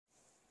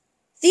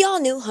The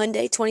all-new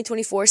Hyundai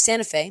 2024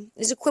 Santa Fe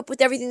is equipped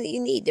with everything that you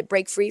need to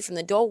break free from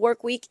the dull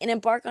work week and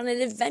embark on an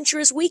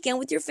adventurous weekend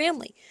with your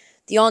family.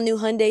 The all-new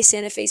Hyundai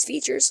Santa Fe's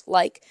features,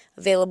 like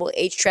available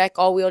H-Track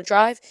all-wheel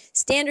drive,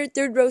 standard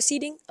third-row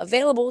seating,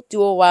 available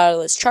dual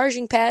wireless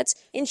charging pads,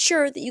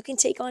 ensure that you can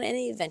take on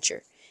any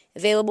adventure.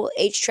 Available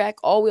H-Track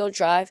all-wheel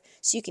drive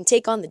so you can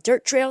take on the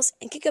dirt trails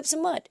and kick up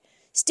some mud.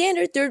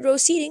 Standard third-row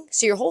seating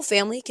so your whole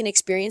family can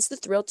experience the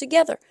thrill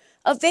together.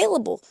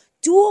 Available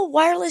dual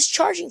wireless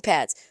charging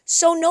pads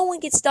so no one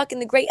gets stuck in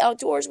the great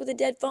outdoors with a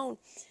dead phone.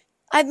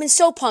 I've been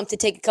so pumped to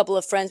take a couple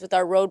of friends with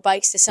our road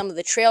bikes to some of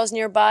the trails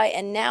nearby,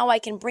 and now I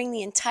can bring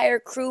the entire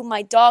crew,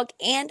 my dog,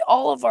 and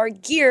all of our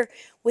gear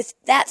with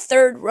that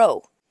third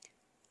row.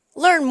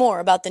 Learn more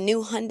about the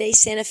new Hyundai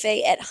Santa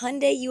Fe at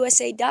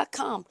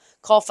HyundaiUSA.com.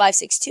 Call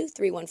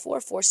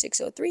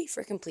 562-314-4603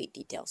 for complete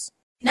details.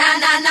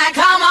 Come on.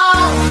 Come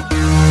on.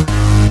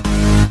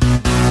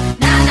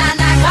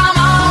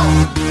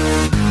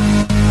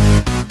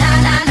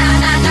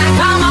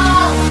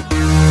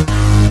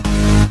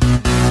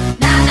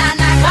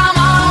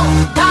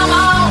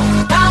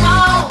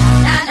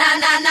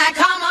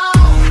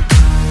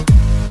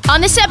 On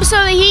this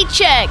episode of the Heat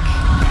Check,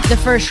 the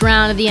first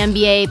round of the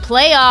NBA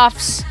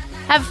playoffs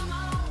have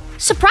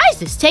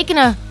surprised us, taken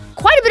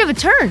quite a bit of a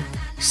turn.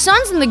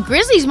 Suns and the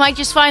Grizzlies might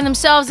just find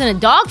themselves in a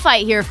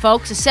dogfight here,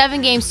 folks. A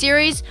 7-game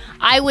series,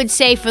 I would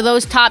say, for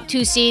those top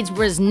 2 seeds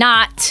was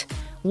not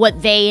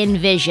what they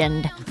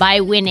envisioned by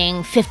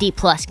winning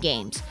 50-plus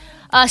games.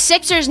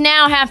 Sixers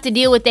now have to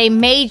deal with a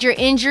major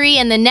injury,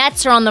 and the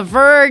Nets are on the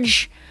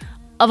verge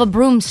of a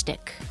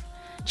broomstick,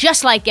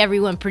 just like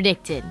everyone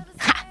predicted.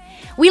 Ha!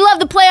 We love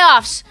the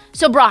playoffs.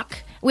 So,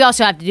 Brock, we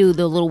also have to do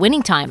the little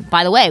winning time.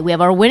 By the way, we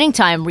have our winning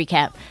time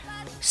recap.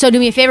 So do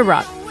me a favor,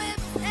 Brock,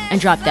 and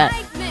drop that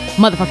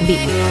motherfucking beat.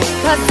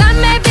 'Cause I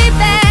may be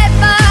bad,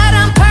 but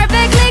I'm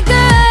perfectly good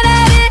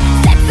at it.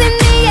 Sex in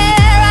the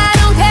air, I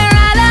don't care,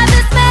 I love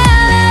the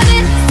smell of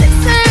it.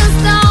 Sticks and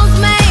stones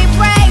may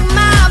break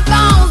my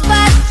bones,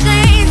 but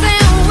chains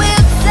and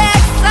whips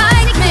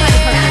excite me.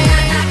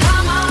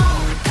 Come on.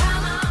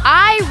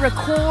 I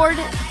record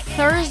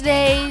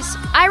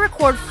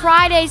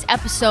Friday's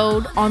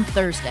episode on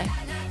Thursday,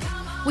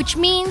 which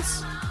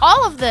means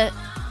all of the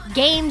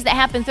games that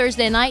happen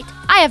Thursday night,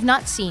 I have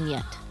not seen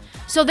yet.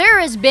 So there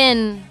has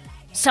been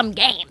some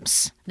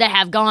games that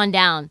have gone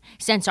down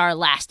since our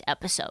last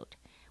episode.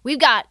 We've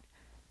got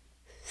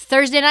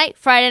Thursday night,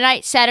 Friday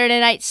night, Saturday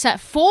night,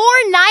 4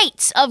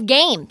 nights of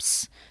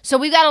games. So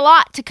we've got a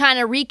lot to kind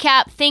of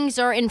recap. Things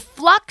are in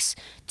flux.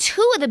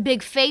 2 of the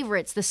big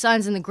favorites, the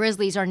Suns and the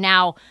Grizzlies, are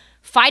now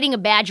fighting a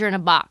badger in a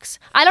box.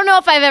 I don't know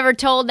if I've ever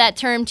told that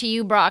term to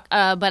you, Brock,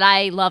 but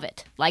I love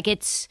it. Like,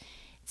 it's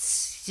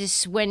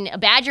just when a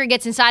badger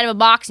gets inside of a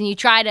box and you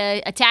try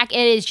to attack,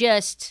 it is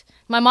just...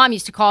 My mom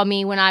used to call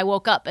me when I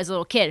woke up as a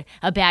little kid,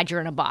 a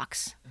badger in a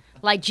box.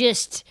 Like,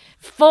 just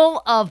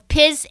full of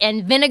piss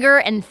and vinegar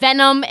and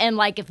venom, and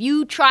like, if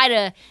you try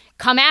to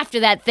come after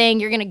that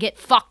thing, you're going to get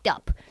fucked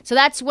up. So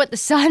that's what the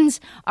Suns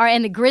are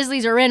and the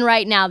Grizzlies are in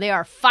right now. They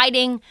are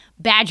fighting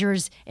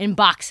badgers in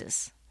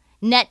boxes.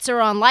 Nets are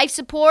on life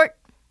support,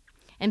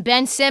 and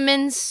Ben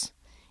Simmons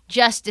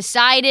just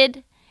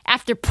decided,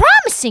 after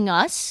promising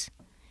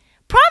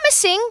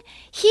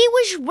he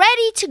was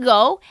ready to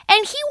go,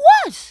 and he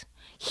was.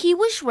 He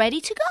was ready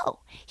to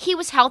go. He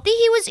was healthy.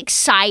 He was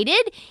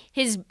excited.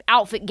 His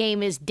outfit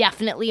game is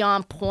definitely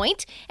on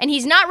point, and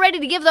he's not ready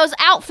to give those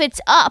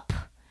outfits up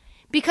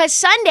because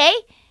Sunday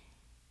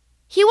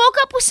he woke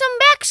up with some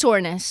back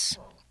soreness.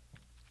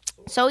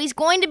 So he's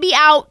going to be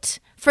out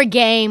for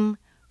Game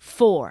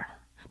 4.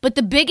 But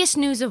the biggest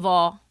news of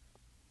all,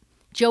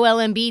 Joel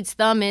Embiid's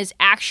thumb is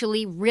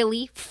actually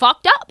really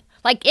fucked up.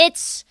 Like,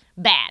 it's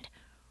bad.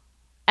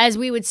 As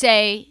we would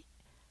say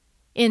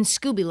in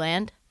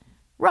Scoobyland,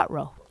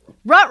 Ruh-roh.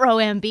 Ruh-roh,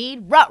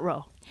 Embiid.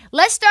 Ruh-roh.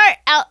 Let's start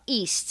out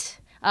east.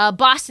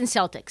 Boston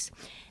Celtics.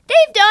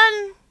 They've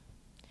done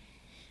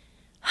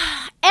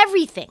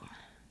everything.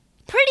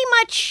 Pretty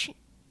much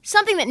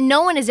something that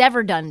no one has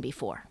ever done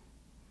before.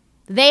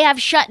 They have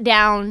shut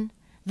down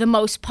the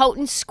most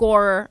potent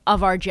scorer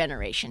of our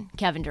generation,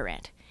 Kevin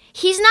Durant.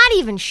 He's not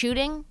even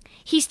shooting.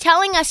 He's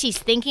telling us he's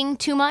thinking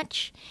too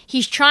much.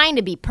 He's trying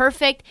to be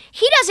perfect.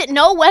 He doesn't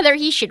know whether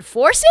he should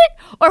force it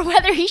or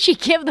whether he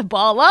should give the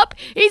ball up.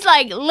 He's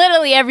like,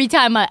 literally every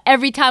time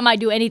I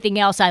do anything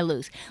else, I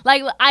lose.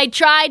 Like, I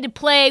tried to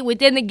play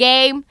within the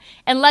game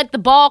and let the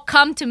ball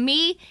come to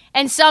me,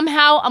 and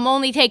somehow I'm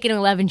only taking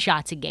 11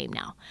 shots a game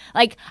now.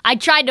 Like, I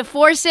tried to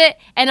force it,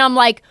 and I'm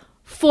like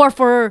 4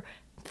 for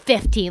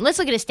 15. Let's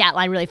look at his stat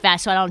line really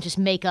fast so I don't just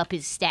make up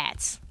his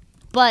stats.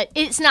 But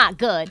it's not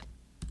good.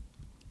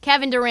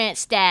 Kevin Durant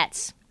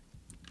stats.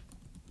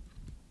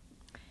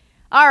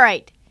 All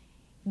right.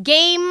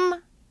 Game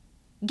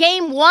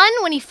 1,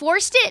 when he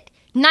forced it,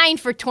 9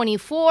 for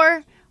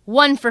 24,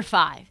 1 for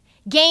 5.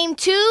 Game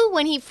 2,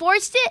 when he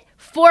forced it,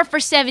 4 for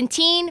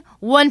 17,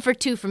 1 for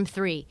 2 from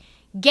 3.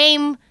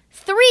 Game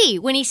 3,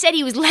 when he said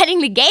he was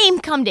letting the game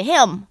come to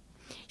him,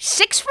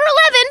 6 for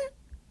 11,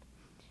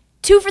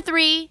 2 for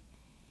 3,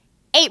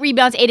 8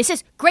 rebounds, 8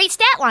 assists. Great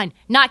stat line.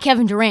 Not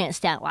Kevin Durant's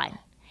stat line.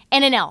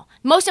 And an L.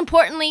 Most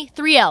importantly,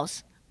 3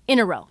 L's in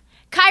a row.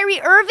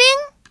 Kyrie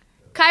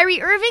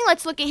Irving,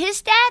 let's look at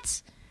his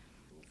stats.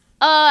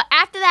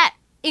 After that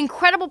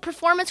incredible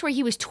performance where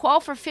he was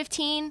 12 for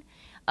 15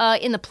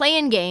 in the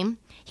play-in game,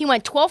 he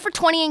went 12 for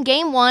 20 in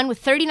game 1 with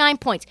 39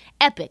 points.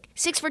 Epic.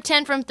 6 for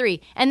 10 from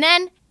 3. And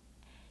then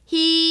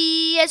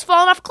he has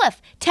fallen off a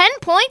cliff. 10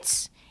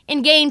 points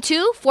in game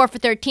 2, 4 for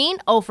 13,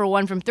 0 for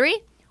 1 from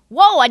 3.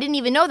 Whoa, I didn't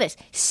even know this.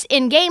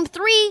 In game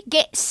 3,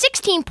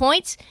 16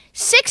 points,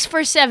 6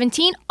 for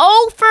 17, 0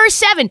 for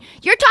 7.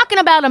 You're talking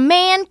about a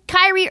man,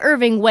 Kyrie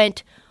Irving,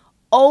 went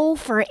 0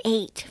 for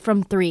 8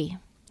 from 3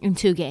 in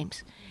 2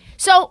 games.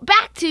 So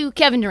back to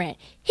Kevin Durant.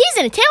 He's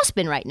in a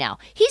tailspin right now.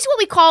 He's what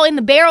we call in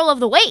the barrel of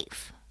the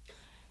wave.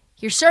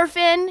 You're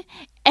surfing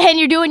and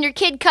you're doing your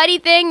Kid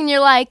Cudi thing and you're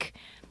like,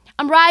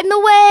 I'm riding the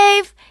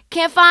wave,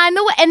 can't find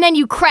the wave. And then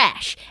you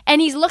crash.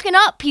 And he's looking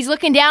up, he's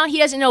looking down. He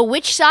doesn't know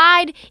which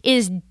side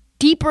is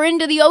deeper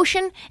into the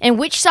ocean and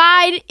which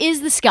side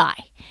is the sky.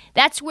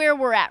 That's where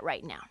we're at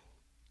right now.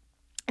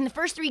 In the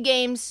first 3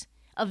 games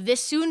of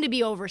this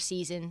soon-to-be-over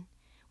season,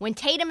 when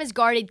Tatum has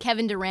guarded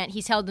Kevin Durant,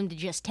 he's held him to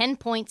just 10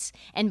 points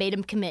and made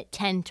him commit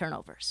 10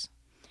 turnovers.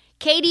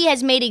 KD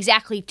has made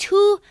exactly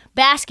 2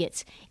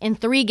 baskets in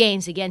 3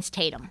 games against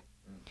Tatum.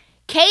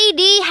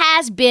 KD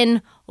has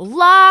been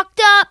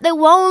locked up. They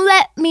won't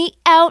let me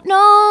out.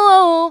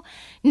 No.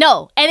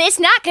 And it's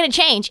not going to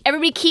change.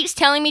 Everybody keeps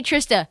telling me,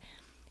 Trista,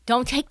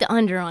 don't take the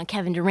under on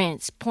Kevin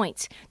Durant's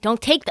points.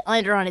 Don't take the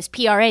under on his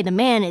PRA. The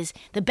man is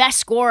the best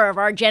scorer of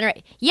our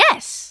generation.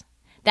 Yes.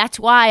 That's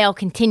why I'll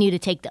continue to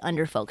take the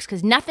under, folks,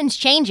 because nothing's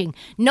changing.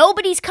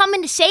 Nobody's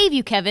coming to save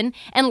you, Kevin.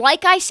 And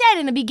like I said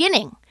in the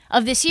beginning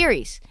of this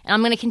series, and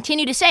I'm going to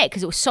continue to say it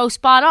because it was so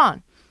spot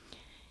on,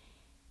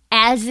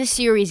 as the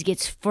series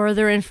gets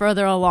further and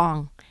further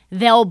along,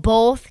 they'll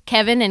both,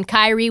 Kevin and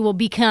Kyrie, will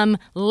become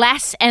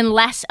less and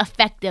less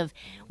effective.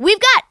 We've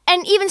got,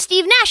 and even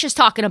Steve Nash is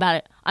talking about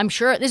it. I'm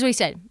sure, this is what he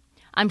said,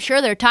 I'm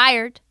sure they're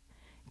tired.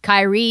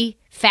 Kyrie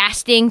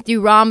fasting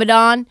through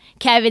Ramadan.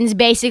 Kevin's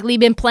basically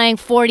been playing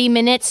 40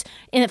 minutes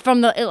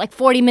from the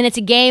 40 minutes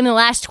a game in the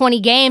last 20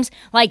 games.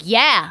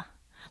 This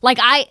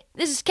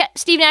is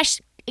Steve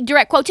Nash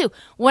direct quote too.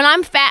 When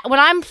I'm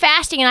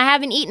fasting and I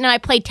haven't eaten and I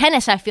play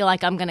tennis, I feel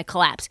like I'm going to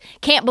collapse.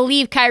 Can't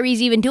believe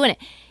Kyrie's even doing it.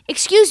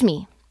 Excuse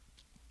me.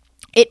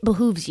 It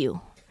behooves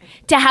you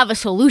to have a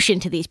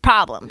solution to these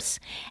problems.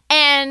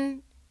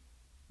 And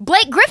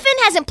Blake Griffin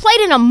hasn't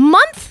played in a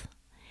month.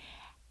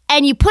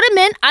 And you put him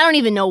in. I don't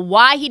even know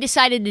why he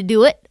decided to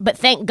do it, but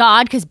thank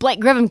God, because Blake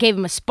Griffin gave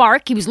him a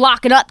spark. He was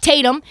locking up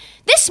Tatum.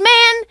 This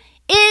man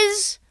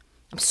is,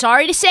 I'm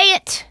sorry to say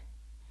it,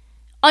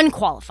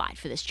 unqualified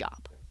for this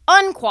job.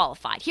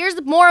 Unqualified.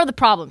 Here's more of the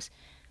problems.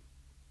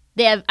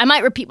 I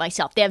might repeat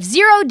myself. They have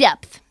 0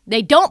 depth.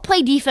 They don't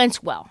play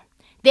defense well.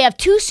 They have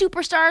 2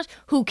 superstars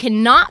who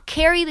cannot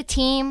carry the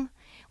team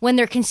when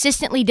they're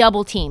consistently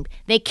double-teamed.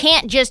 They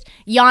can't just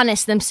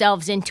Giannis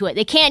themselves into it.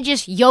 They can't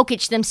just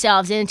Jokic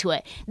themselves into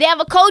it. They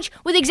have a coach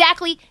with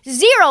exactly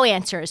 0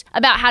 answers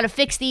about how to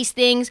fix these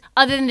things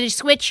other than to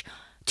switch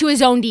to his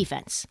own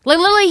defense.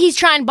 Literally, he's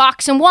trying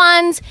box and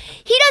ones.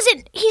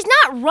 He's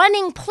not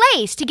running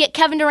plays to get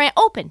Kevin Durant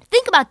open.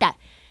 Think about that.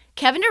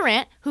 Kevin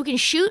Durant, who can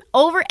shoot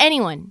over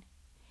anyone.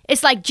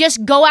 It's like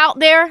just go out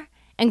there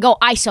and go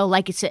ISO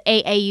like it's an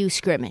AAU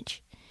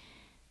scrimmage.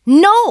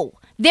 No,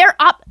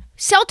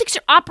 Celtics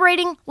are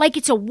operating like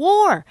it's a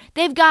war.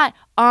 They've got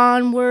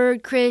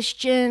onward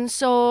Christian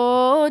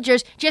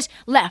soldiers. Just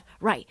left,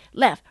 right,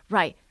 left,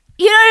 right.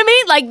 You know what I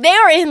mean? Like they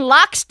are in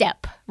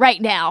lockstep right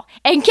now.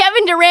 And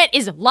Kevin Durant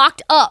is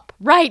locked up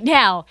right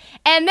now.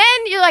 And then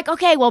you're like,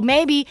 okay, well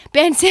maybe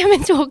Ben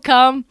Simmons will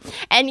come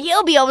and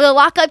he'll be able to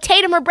lock up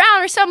Tatum or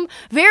Brown or some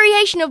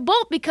variation of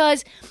both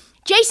because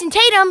Jason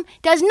Tatum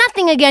does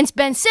nothing against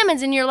Ben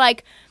Simmons. And you're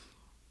like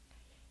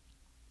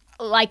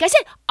I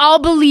said, I'll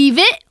believe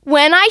it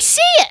when I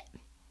see it.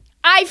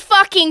 I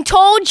fucking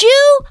told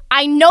you.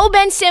 I know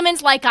Ben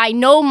Simmons like I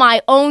know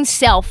my own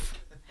self.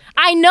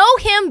 I know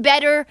him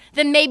better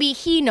than maybe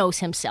he knows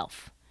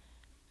himself.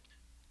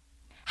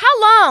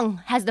 How long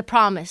has the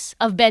promise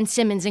of Ben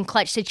Simmons in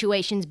clutch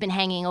situations been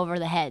hanging over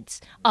the heads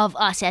of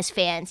us as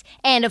fans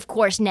and, of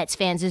course, Nets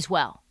fans as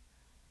well?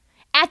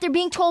 After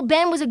being told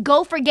Ben was a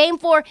go for Game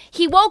 4,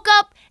 he woke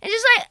up and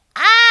just like,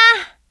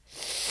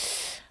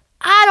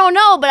 I don't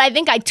know, but I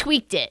think I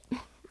tweaked it.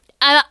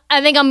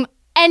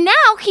 And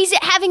now he's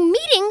having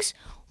meetings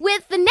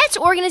with the Nets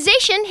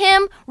organization,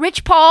 him,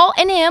 Rich Paul,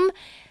 and him,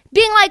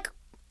 being like,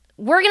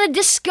 we're going to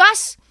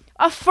discuss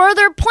a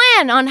further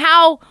plan on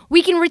how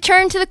we can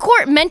return to the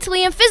court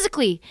mentally and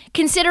physically,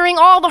 considering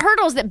all the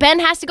hurdles that Ben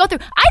has to go through.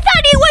 I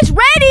thought he was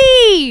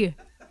ready.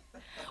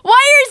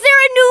 Why is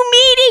there a new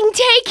meeting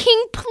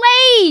taking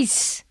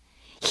place?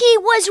 He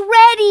was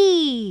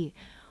ready.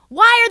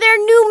 Why are there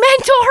new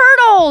mental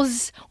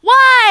hurdles?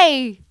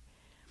 Why?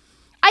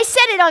 I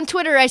said it on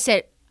Twitter. I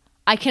said,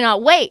 I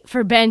cannot wait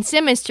for Ben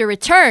Simmons to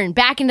return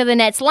back into the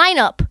Nets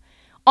lineup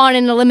on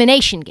an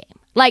elimination game.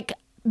 Like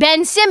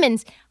Ben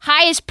Simmons,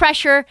 highest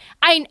pressure.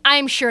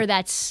 I'm sure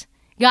that's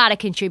got to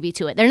contribute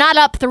to it. They're not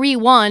up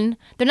 3-1.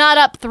 They're not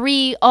up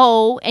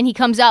 3-0, and he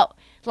comes out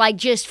like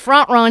just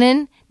front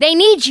running. They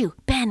need you.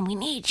 Ben, we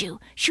need you.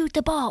 Shoot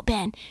the ball,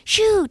 Ben.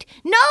 Shoot.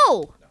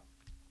 No.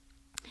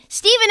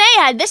 Stephen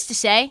A. had this to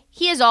say.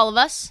 He is all of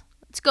us.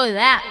 Let's go to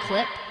that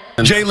clip.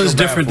 Jalen's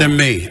different than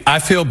me. I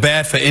feel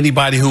bad for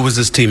anybody who was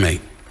his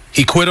teammate.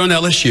 He quit on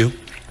LSU.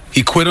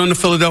 He quit on the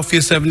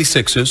Philadelphia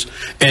 76ers,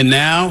 and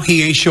now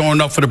he ain't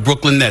showing up for the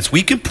Brooklyn Nets.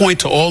 We can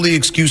point to all the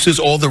excuses,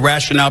 all the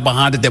rationale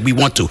behind it that we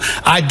want to.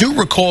 I do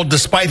recall,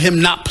 despite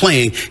him not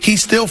playing, he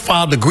still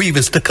filed a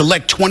grievance to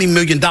collect $20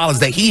 million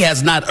that he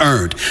has not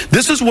earned.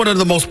 This is one of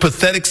the most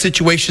pathetic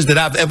situations that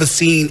I've ever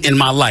seen in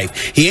my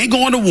life. He ain't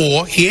going to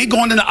war. He ain't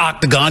going in the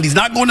octagon. He's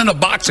not going in a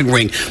boxing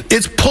ring.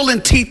 It's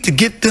pulling teeth to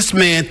get this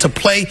man to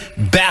play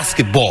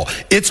basketball.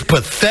 It's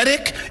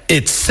pathetic.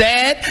 It's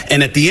sad.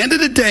 And at the end of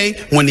the day,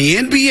 when the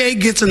NBA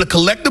gets in the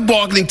collective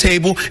bargaining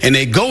table and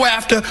they go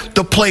after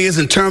the players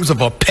in terms of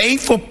a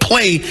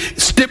pay-for-play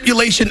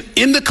stipulation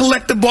in the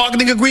collective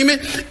bargaining agreement,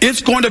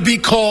 it's going to be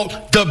called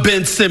the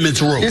Ben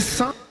Simmons rule.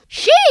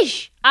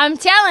 Sheesh! I'm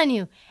telling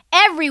you,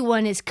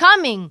 everyone is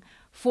coming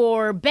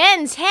for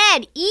Ben's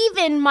head.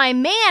 Even my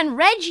man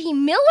Reggie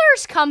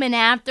Miller's coming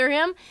after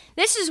him.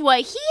 This is what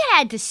he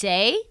had to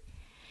say.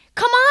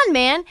 Come on,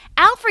 man.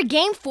 Out for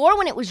Game 4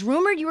 when it was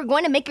rumored you were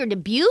going to make your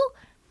debut?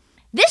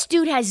 This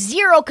dude has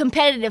zero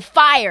competitive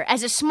fire.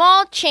 As a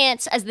small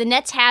chance as the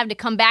Nets have to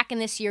come back in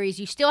this series,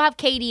 you still have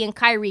KD and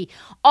Kyrie.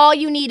 All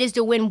you need is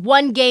to win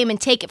one game and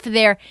take it for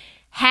their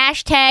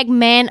hashtag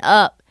man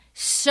up.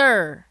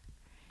 Sir.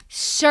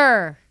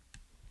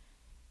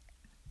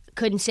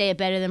 Couldn't say it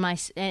better than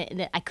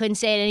I couldn't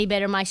say it any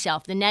better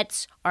myself. The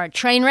Nets are a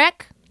train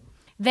wreck.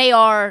 They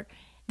have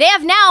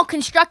now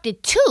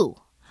constructed 2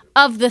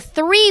 of the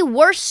 3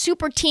 worst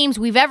super teams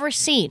we've ever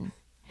seen.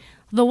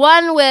 The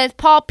one with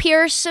Paul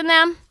Pierce and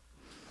them.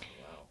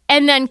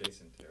 And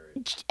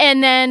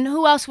then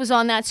who else was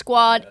on that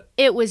squad?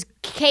 It was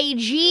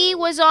KG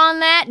was on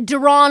that.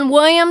 Deron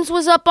Williams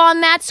was up on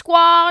that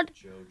squad.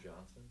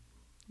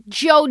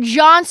 Joe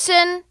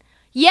Johnson.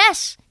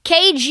 Yes,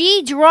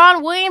 KG,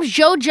 Deron Williams,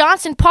 Joe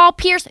Johnson, Paul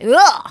Pierce.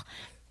 Ugh.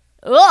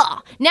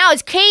 Now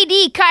it's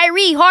KD,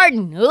 Kyrie,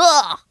 Harden.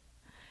 Ugh.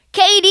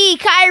 KD,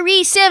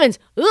 Kyrie, Simmons.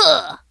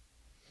 Ugh.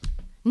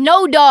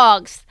 No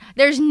dogs.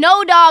 There's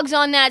no dogs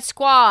on that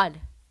squad.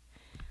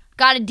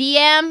 Got a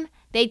DM.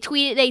 They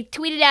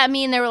tweeted at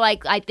me and they were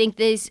like, I think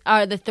these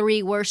are the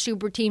 3 worst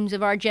super teams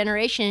of our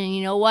generation. And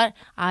you know what?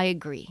 I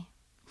agree.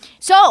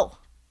 So,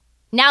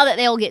 now that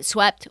they'll get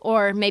swept,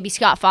 or maybe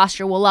Scott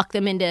Foster will luck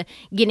them into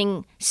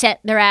getting sent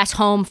their ass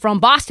home from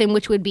Boston,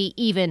 which would be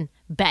even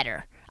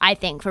better, I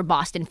think, for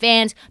Boston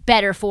fans.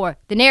 Better for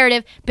the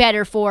narrative.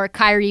 Better for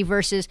Kyrie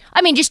versus...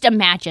 just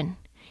imagine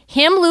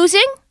him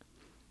losing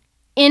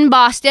in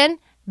Boston.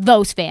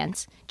 Those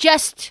fans.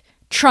 Just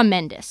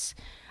tremendous.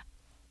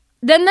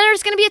 Then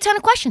there's going to be a ton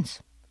of questions.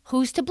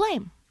 Who's to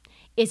blame?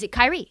 Is it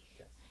Kyrie?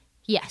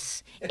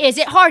 Yes. Is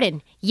it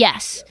Harden?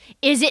 Yes.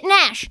 Is it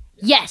Nash?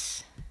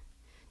 Yes.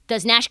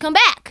 Does Nash come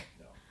back?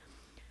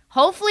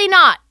 Hopefully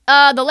not.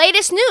 The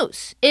latest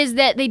news is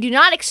that they do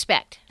not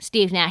expect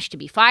Steve Nash to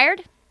be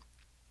fired.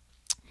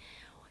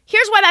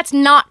 Here's why that's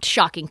not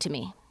shocking to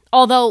me.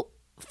 Although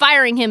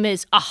firing him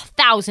is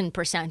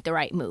 1,000% the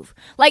right move.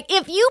 Like,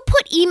 if you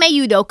put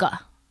Ime Udoka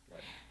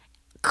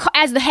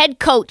as the head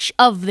coach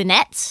of the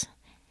Nets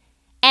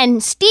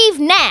and Steve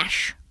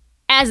Nash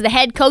as the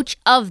head coach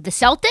of the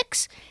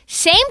Celtics,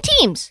 same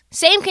teams,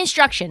 same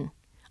construction,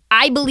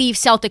 I believe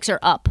Celtics are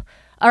up.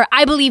 Or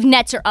I believe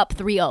Nets are up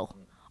 3-0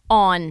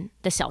 on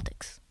the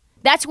Celtics.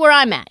 That's where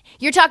I'm at.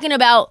 You're talking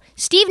about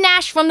Steve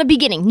Nash from the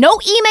beginning. No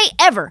Ime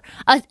ever.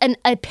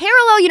 A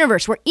parallel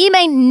universe where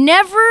Ime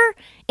never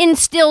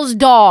instills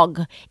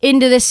dog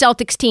into the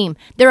Celtics team.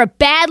 They're a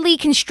badly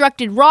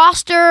constructed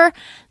roster.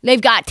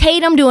 They've got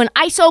Tatum doing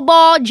iso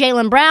ball,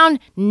 Jaylen Brown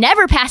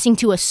never passing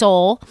to a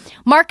soul,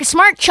 Marcus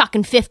Smart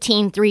chucking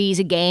 15 threes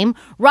a game,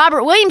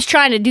 Robert Williams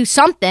trying to do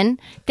something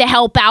to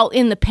help out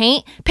in the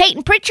paint,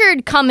 Peyton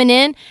Pritchard coming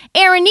in,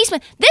 Aaron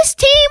Nesmith. This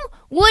team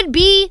would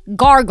be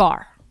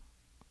Gargar.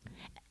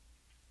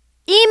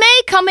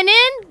 Ime coming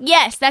in?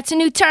 Yes, that's a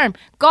new term.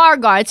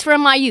 Gargar, it's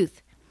from my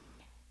youth.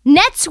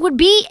 Nets would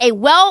be a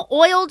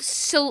well-oiled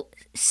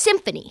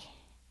symphony.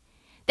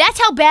 That's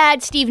how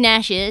bad Steve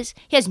Nash is.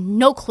 He has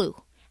no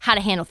clue how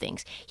to handle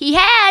things. He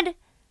had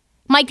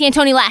Mike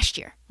D'Antoni last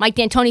year. Mike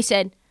D'Antoni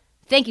said,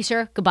 "Thank you,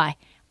 sir. Goodbye.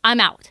 I'm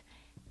out."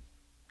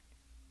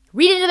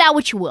 Read into that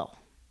what you will.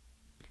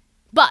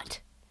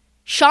 But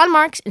Sean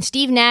Marks and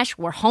Steve Nash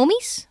were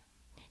homies.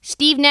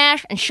 Steve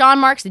Nash and Sean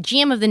Marks, the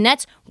GM of the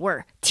Nets,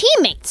 were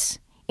teammates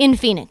in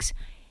Phoenix.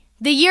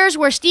 The years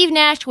where Steve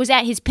Nash was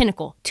at his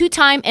pinnacle,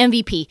 2-time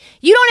MVP.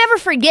 You don't ever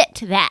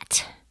forget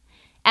that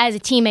as a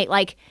teammate.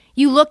 Like,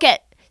 you look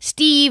at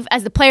Steve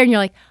as the player, and you're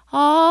like,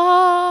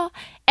 oh.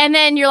 And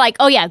then you're like,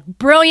 oh yeah,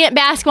 brilliant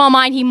basketball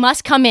mind. He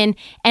must come in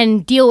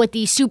and deal with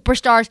these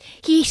superstars.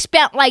 He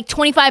spent like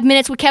 25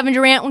 minutes with Kevin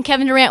Durant when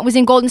Kevin Durant was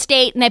in Golden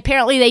State, and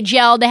apparently they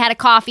gelled. They had a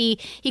coffee.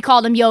 He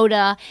called him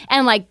Yoda,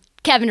 and like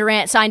Kevin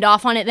Durant signed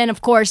off on it. Then,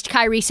 of course,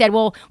 Kyrie said,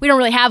 well, we don't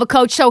really have a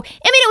coach. So,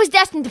 I mean, it was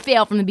destined to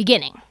fail from the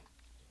beginning.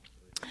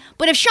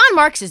 But if Sean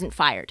Marks isn't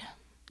fired,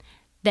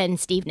 then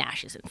Steve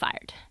Nash isn't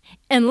fired.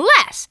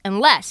 Unless,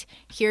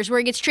 here's where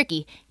it gets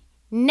tricky,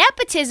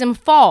 nepotism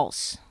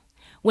falls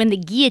when the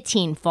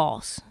guillotine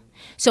falls.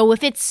 So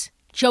if it's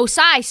Joe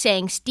Tsai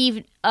saying,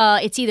 Steve,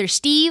 it's either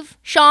Steve,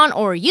 Sean,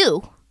 or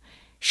you,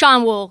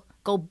 Sean will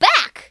go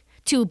back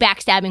to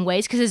backstabbing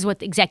ways, because this is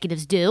what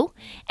executives do,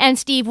 and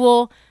Steve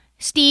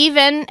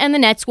and the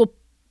Nets will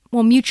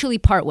mutually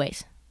part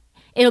ways.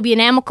 It'll be an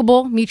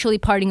amicable, mutually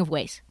parting of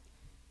ways.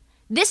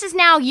 This is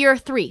now year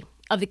 3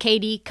 of the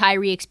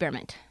KD-Kyrie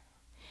experiment.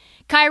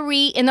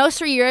 Kyrie, in those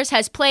 3 years,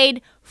 has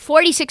played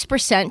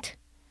 46%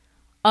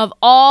 of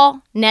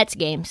all Nets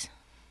games.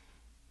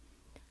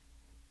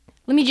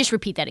 Let me just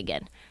repeat that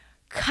again.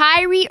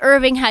 Kyrie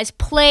Irving has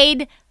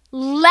played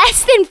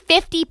less than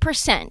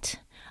 50%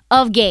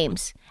 of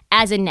games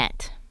as a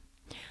Net.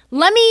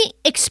 Let me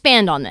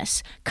expand on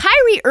this.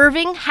 Kyrie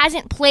Irving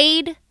hasn't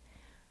played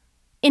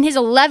in his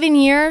 11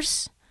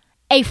 years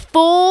a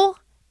full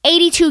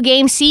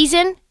 82-game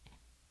season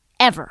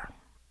ever.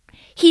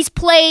 He's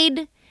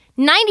played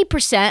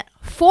 90%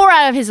 4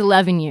 out of his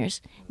 11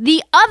 years.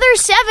 The other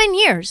 7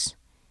 years,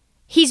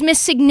 he's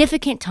missed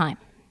significant time.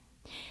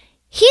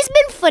 He's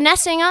been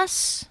finessing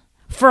us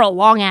for a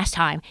long-ass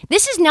time.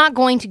 This is not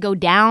going to go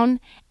down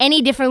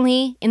any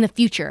differently in the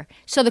future.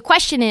 So the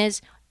question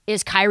is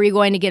Kyrie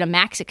going to get a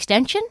max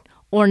extension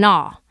or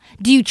nah?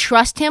 Do you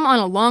trust him on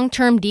a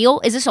long-term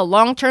deal? Is this a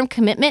long-term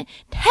commitment?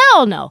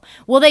 Hell no.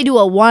 Will they do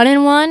a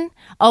 1-and-1,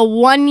 a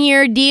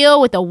 1-year deal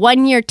with a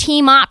 1-year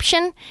team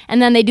option?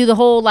 And then they do the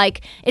whole,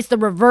 like, it's the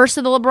reverse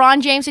of the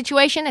LeBron James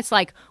situation. It's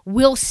like,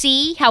 we'll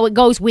see how it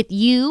goes with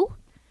you.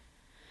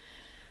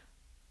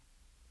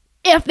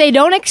 If they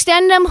don't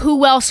extend him,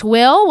 who else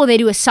will? Will they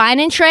do a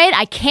sign-and trade?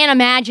 I can't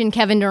imagine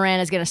Kevin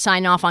Durant is going to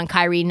sign off on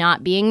Kyrie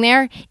not being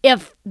there.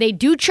 If they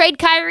do trade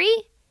Kyrie,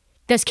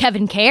 does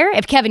Kevin care?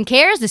 If Kevin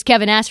cares, does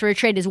Kevin ask for a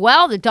trade as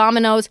well? The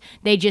dominoes,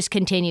 they just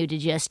continue to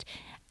just...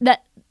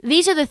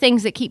 These are the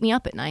things that keep me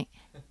up at night.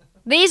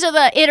 These are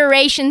the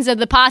iterations of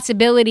the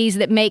possibilities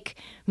that make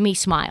me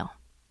smile.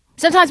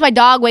 Sometimes my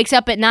dog wakes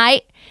up at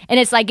night, and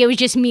it's like it was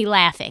just me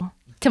laughing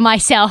to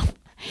myself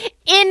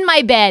in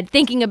my bed,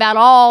 thinking about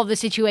all the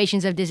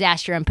situations of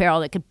disaster and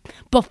peril that could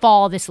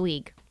befall this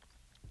league.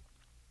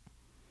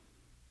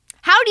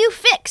 How do you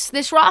fix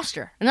this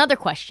roster? Another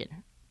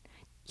question.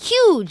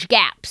 Huge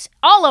gaps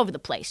all over the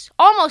place.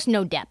 Almost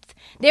no depth.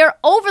 They're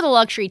over the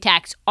luxury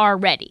tax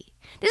already.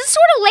 This is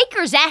sort of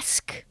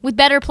Lakers-esque with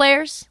better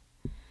players.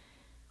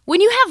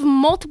 When you have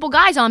multiple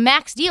guys on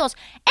max deals,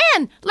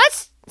 and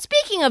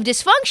speaking of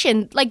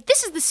dysfunction, like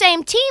this is the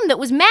same team that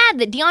was mad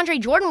that DeAndre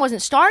Jordan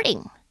wasn't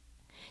starting.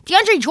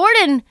 DeAndre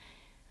Jordan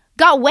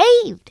got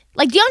waived.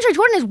 Like, DeAndre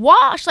Jordan is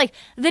washed. Like,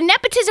 the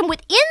nepotism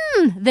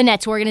within the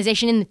Nets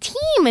organization, in the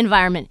team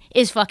environment,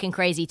 is fucking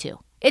crazy, too.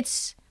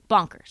 It's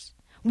bonkers.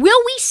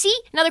 Will we see,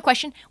 another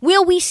question,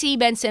 will we see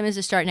Ben Simmons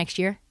to start next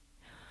year?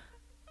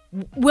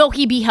 Will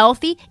he be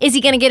healthy? Is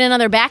he going to get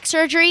another back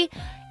surgery?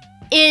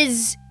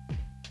 Is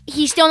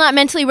he still not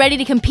mentally ready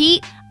to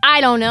compete?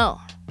 I don't know.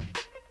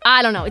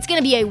 It's going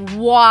to be a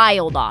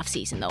wild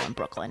offseason, though, in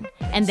Brooklyn.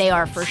 And they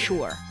are for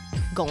sure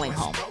going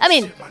home. I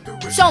mean,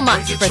 so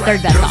much for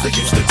third best option. They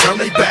used to turn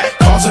they back,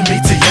 causing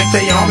me to yank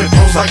they arm and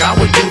pose like I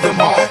would do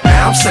them all.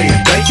 Now I'm saying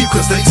thank you,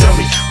 cause they tell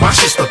me my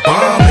shit's the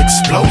bomb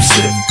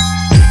explosive.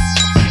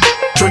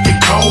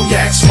 Drinking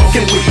cognac,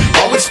 smoking weed,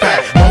 always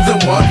packed, more than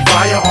one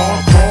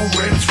firearm,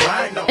 chrome rims,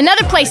 right?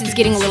 Another place that's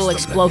getting a little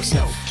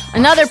explosive.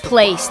 Another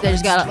place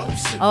that's got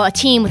a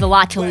team with a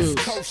lot to lose.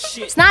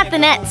 It's not the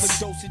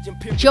Nets.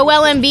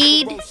 Joel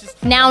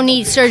Embiid now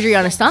needs surgery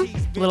on his thumb.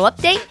 Little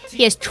update.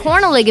 He has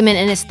torn a ligament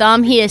in his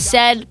thumb. He has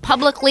said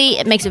publicly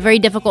it makes it very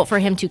difficult for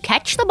him to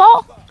catch the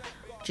ball,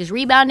 which is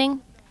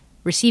rebounding,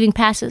 receiving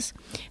passes.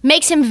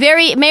 Makes it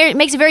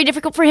very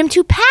difficult for him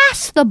to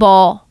pass the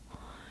ball.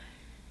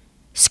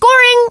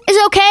 Scoring is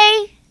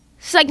okay.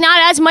 It's like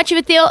not as much of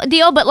a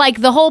deal, but like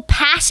the whole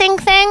passing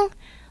thing,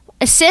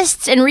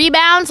 assists and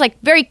rebounds, like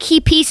very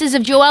key pieces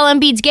of Joel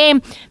Embiid's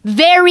game,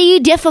 very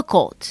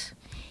difficult.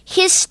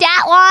 His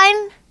stat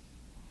line,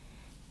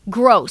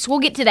 gross. We'll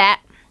get to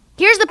that.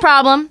 Here's the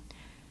problem.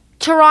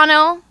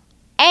 Toronto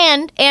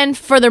and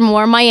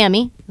furthermore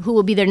Miami, who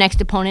will be their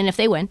next opponent if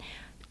they win,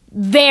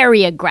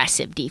 very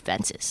aggressive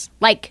defenses.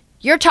 Like,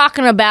 you're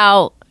talking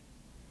about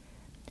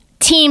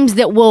teams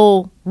that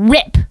will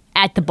rip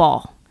at the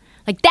ball.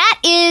 Like,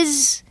 that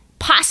is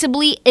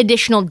possibly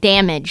additional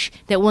damage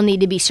that will need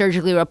to be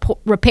surgically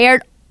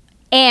repaired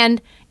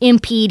and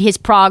impede his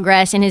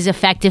progress and his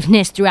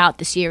effectiveness throughout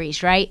the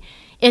series, right?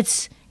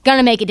 It's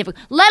Gonna make it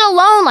difficult. Let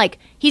alone, like,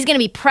 he's gonna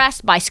be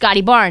pressed by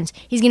Scotty Barnes.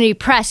 He's gonna be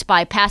pressed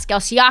by Pascal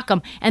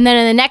Siakam. And then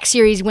in the next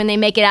series, when they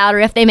make it out, or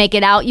if they make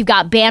it out, you've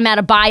got Bam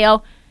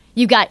Adebayo.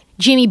 You've got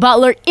Jimmy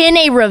Butler in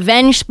a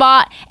revenge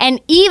spot.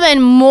 And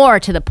even more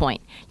to the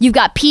point, you've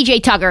got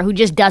PJ Tucker, who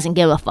just doesn't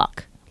give a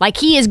fuck. Like,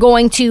 he is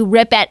going to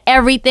rip at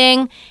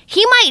everything.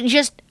 He might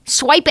just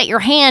swipe at your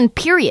hand,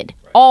 period,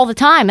 all the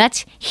time.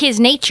 That's his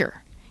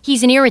nature.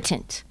 He's an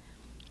irritant.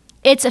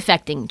 It's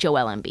affecting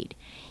Joel Embiid.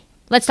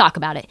 Let's talk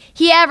about it.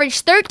 He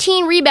averaged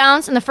 13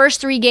 rebounds in the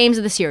first 3 games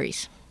of the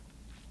series.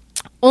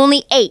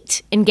 Only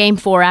 8 in Game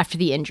 4 after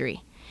the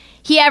injury.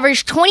 He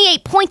averaged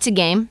 28 points a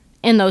game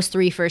in those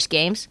 3 first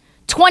games.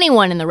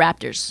 21 in the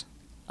Raptors,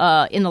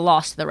 in the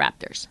loss to the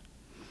Raptors.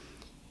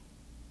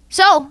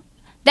 So,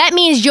 that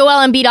means Joel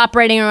Embiid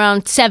operating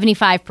around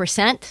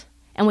 75%.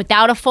 And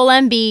without a full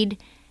Embiid,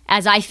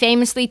 as I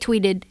famously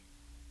tweeted,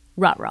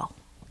 ruh-roh.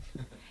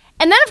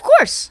 And then, of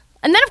course,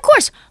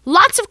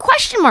 lots of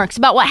question marks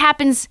about what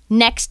happens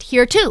next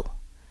here, too.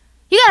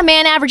 You got a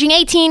man averaging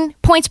 18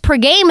 points per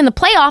game in the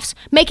playoffs,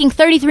 making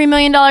 $33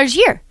 million a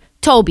year.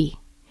 Toby.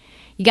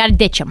 You got to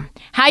ditch him.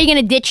 How are you going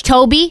to ditch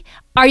Toby?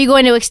 Are you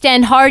going to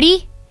extend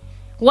Hardy?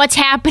 What's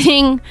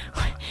happening?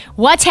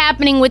 What's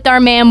happening with our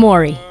man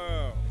Morey?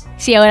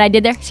 See what I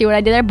did there?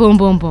 Boom,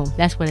 boom, boom.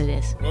 That's what it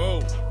is.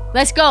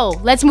 Let's go.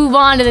 Let's move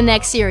on to the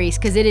next series,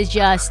 because it is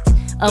just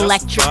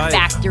electric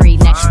factory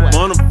next one.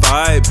 On a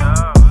vibe.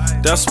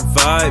 That's a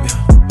vibe.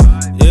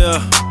 Yeah.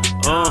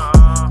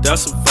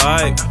 That's a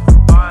vibe.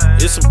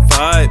 It's a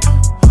vibe.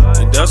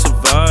 And that's a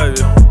vibe.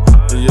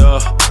 Yeah.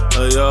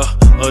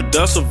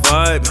 That's a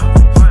vibe.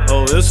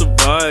 Oh, it's a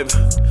vibe.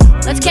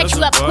 Let's catch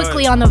you up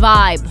quickly on the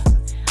vibe.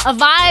 A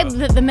vibe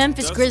that the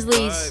Memphis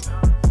Grizzlies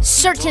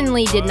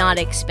certainly did not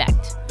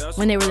expect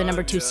when they were the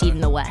number 2 seed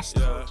in the West.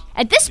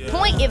 At this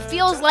point, it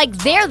feels like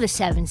they're the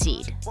 7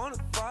 seed.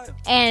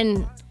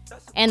 And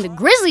the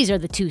Grizzlies are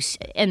the 2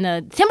 and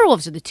the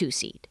Timberwolves are the 2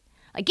 seed.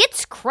 Like,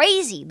 it's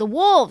crazy. The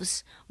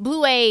Wolves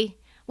blew we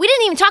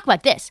didn't even talk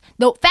about this.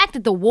 The fact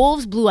that the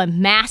Wolves blew a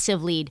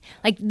massive lead.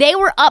 Like, they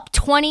were up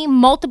 20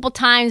 multiple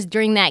times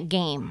during that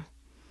game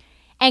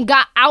and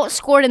got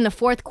outscored in the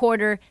fourth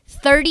quarter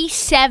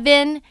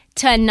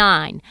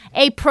 37-9.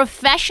 A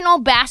professional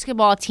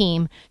basketball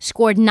team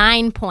scored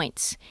 9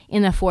 points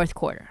in the fourth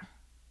quarter.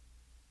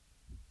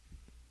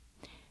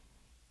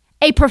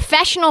 A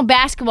professional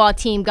basketball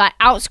team got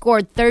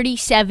outscored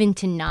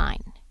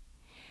 37-9.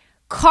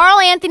 Karl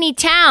Anthony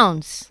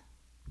Towns,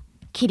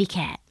 kitty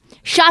cat,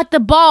 shot the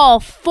ball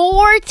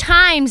 4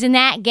 times in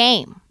that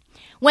game.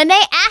 When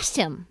they asked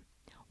him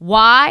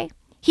why,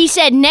 he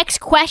said, "Next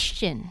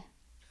question."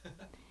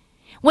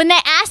 When they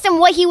asked him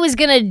what he was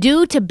going to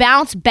do to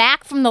bounce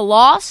back from the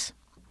loss,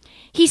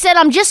 he said,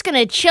 "I'm just going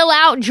to chill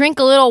out, drink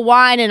a little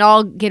wine, and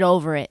I'll get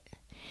over it."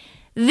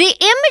 The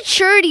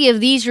immaturity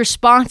of these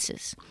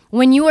responses,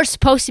 when you are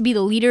supposed to be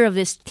the leader of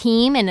this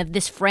team and of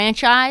this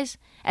franchise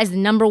as the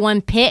number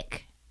 1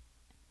 pick,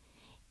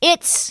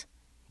 it's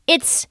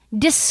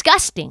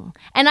disgusting.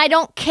 And I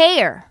don't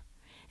care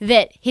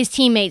that his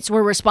teammates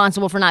were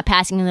responsible for not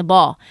passing him the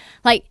ball.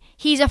 Like,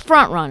 he's a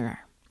front runner.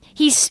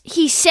 He's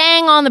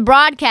saying on the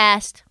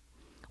broadcast,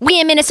 "We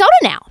in Minnesota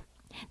now."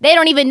 They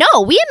don't even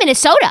know. We in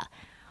Minnesota.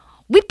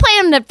 We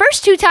played them the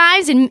first 2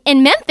 times in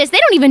Memphis. They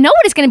don't even know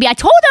what it's going to be. I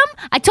told them.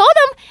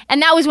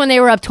 And that was when they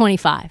were up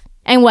 25.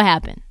 And what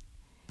happened?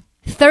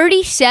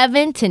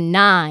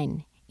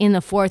 37-9 in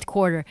the fourth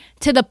quarter,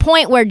 to the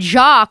point where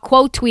Ja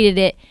quote tweeted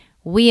it,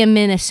 "We in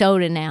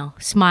Minnesota now,"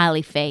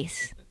 smiley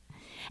face.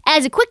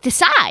 As a quick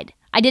aside,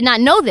 I did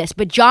not know this,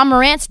 but Ja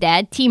Morant's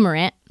dad, T.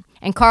 Morant,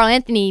 and Karl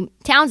Anthony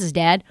Towns'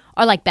 dad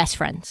are like best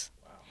friends.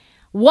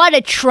 What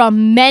a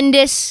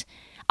tremendous...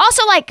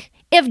 Also, like,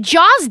 if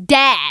Ja's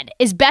dad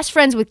is best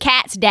friends with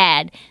Kat's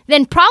dad,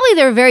 then probably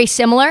they're very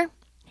similar,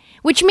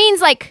 which means,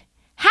 like,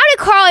 how did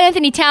Karl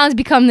Anthony Towns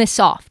become this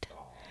soft?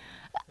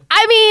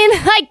 I mean,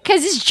 like,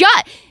 because it's Ja.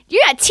 You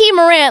got T.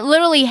 Morant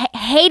literally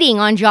hating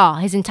on Ja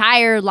his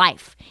entire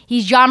life.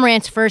 He's Ja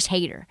Morant's first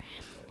hater.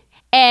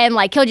 And,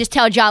 like, he'll just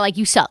tell Ja, like,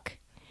 "You suck."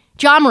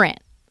 Ja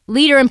Morant,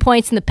 leader in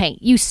points in the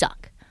paint, you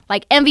suck.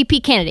 Like, MVP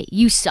candidate,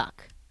 you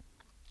suck.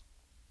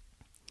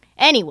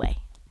 Anyway,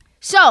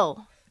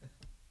 so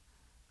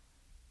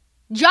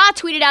Ja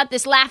tweeted out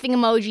this laughing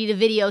emoji, the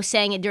video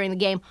saying it during the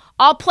game.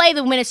 I'll play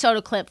the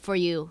Minnesota clip for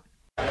you.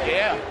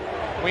 Yeah,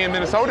 we in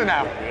Minnesota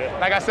now.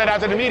 Like I said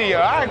after the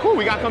media, all right, cool,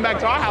 we got to come back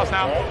to our house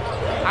now.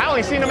 I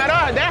only seen them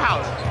at their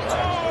house.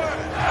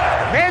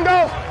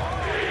 Vando!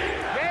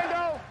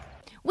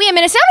 We in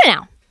Minnesota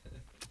now.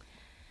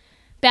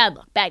 Bad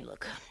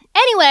look.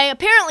 Anyway,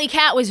 apparently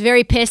Cat was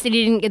very pissed that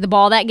he didn't get the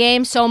ball that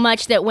game, so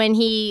much that when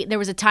there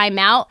was a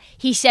timeout,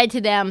 he said to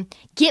them,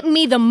 "Get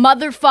me the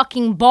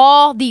motherfucking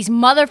ball. These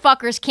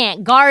motherfuckers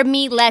can't guard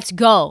me. Let's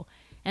go."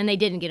 And they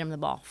didn't get him the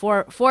ball.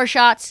 Four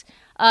shots.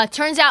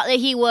 Turns out that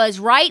he was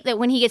right, that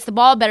when he gets the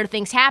ball, better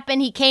things happen.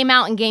 He came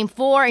out in Game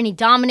 4 and he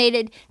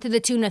dominated to the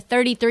tune of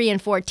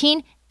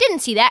 33-14. Didn't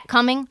see that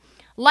coming.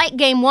 Like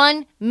Game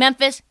 1,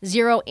 Memphis,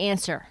 0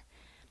 answer.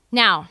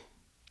 Now,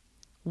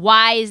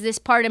 why is this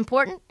part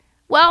important?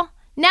 Well,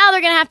 now they're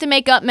going to have to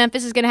make up.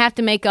 Memphis is going to have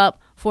to make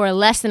up for a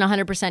less than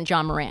 100%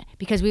 John Morant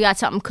because we got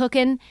something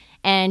cooking,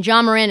 and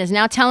John Morant is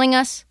now telling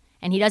us,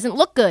 and he doesn't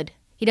look good.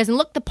 He doesn't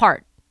look the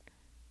part.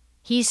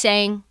 He's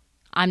saying,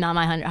 I'm not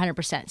my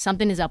 100%.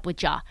 Something is up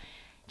with Ja.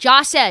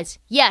 Ja says,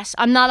 yes,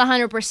 I'm not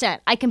 100%.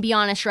 I can be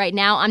honest right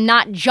now. I'm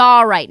not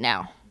Ja right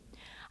now.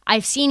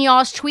 I've seen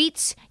y'all's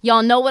tweets.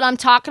 Y'all know what I'm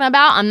talking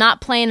about. I'm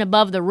not playing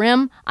above the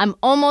rim. I'm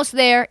almost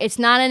there. It's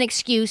not an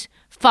excuse.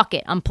 Fuck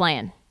it. I'm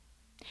playing.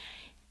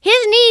 His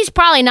knee's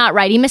probably not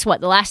right. He missed,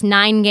 the last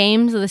 9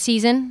 games of the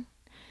season?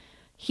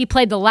 He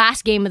played the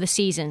last game of the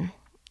season.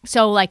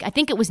 So, I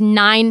think it was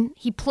 9.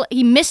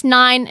 He missed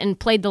 9 and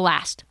played the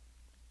last.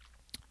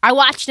 I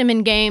watched him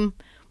in game,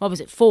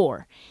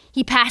 4.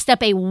 He passed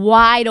up a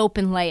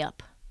wide-open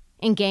layup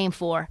in game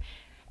 4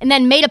 and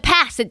then made a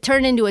pass that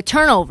turned into a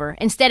turnover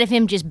instead of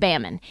him just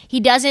bamming. He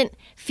doesn't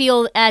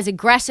feel as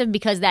aggressive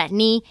because that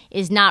knee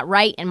is not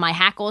right and my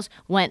hackles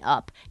went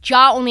up.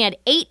 Ja only had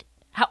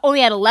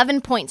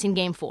 11 points in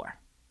game 4.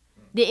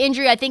 The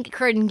injury, I think,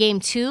 occurred in game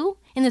 2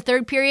 in the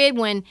third period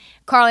when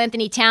Karl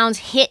Anthony Towns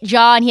hit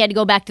Ja and he had to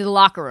go back to the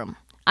locker room.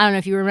 I don't know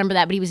if you remember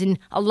that, but he was in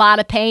a lot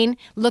of pain.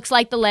 Looks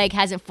like the leg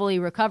hasn't fully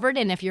recovered,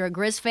 and if you're a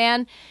Grizz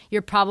fan,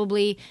 you're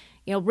probably,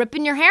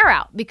 ripping your hair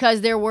out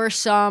because there were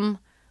some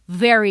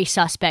very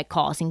suspect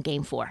calls in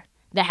Game 4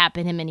 that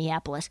happened in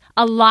Minneapolis.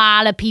 A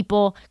lot of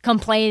people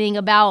complaining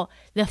about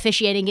the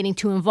officiating getting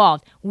too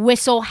involved.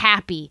 Whistle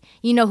happy.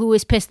 You know who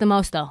was pissed the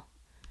most, though?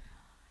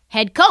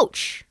 Head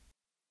coach.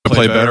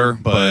 Play better,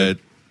 but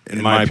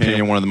in my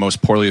opinion, one of the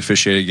most poorly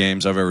officiated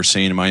games I've ever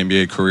seen in my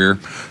NBA career.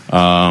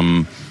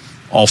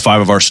 All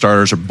 5 of our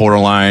starters are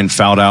borderline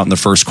fouled out in the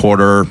first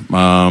quarter.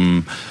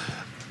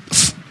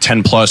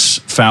 10-plus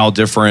foul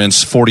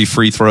difference, 40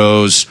 free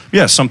throws.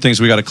 Yeah, some things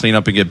we got to clean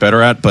up and get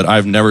better at, but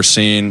I've never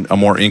seen a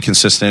more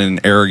inconsistent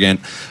and arrogant,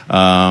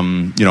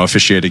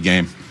 officiated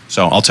game.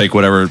 So I'll take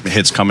whatever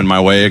hits coming my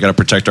way. I got to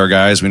protect our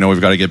guys. We know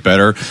we've got to get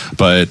better,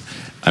 but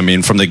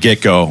from the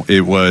get-go,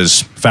 it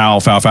was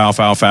foul,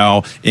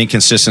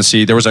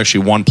 inconsistency. There was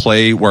actually one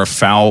play where a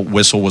foul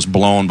whistle was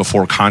blown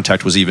before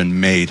contact was even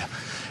made.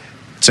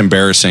 It's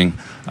embarrassing,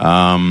 but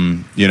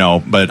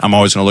I'm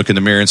always going to look in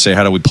the mirror and say,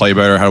 how do we play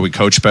better? How do we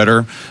coach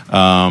better?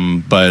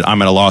 But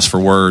I'm at a loss for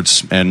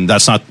words, and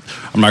I'm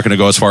not going to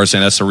go as far as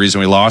saying that's the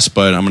reason we lost,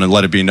 but I'm going to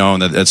let it be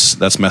known that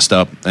that's messed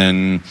up.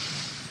 And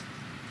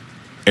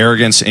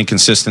arrogance,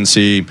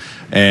 inconsistency,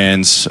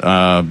 and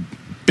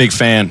big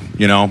fan,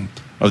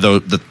 of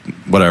the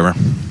whatever.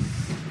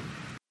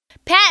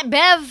 Pat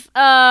Bev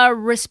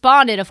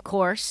responded, of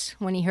course,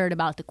 when he heard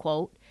about the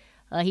quote.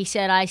 He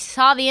said, I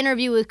saw the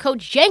interview with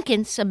Coach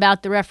Jenkins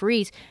about the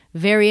referees.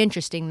 Very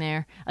interesting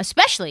there,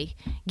 especially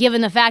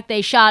given the fact they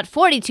shot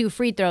 42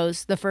 free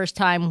throws the first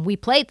time we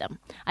played them.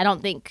 I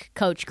don't think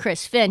Coach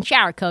Chris Finch,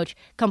 our coach,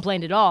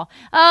 complained at all.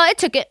 It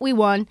took it. We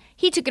won.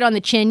 He took it on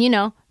the chin,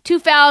 2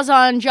 fouls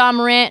on John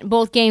Morant,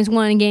 both games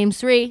 1 and games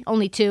 3,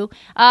 only 2.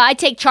 I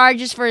take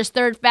charges for his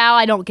third foul.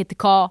 I don't get the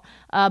call,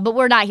 but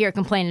we're not here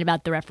complaining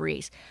about the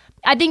referees.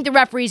 I think the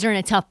referees are in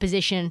a tough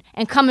position,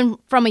 and coming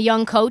from a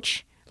young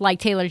coach like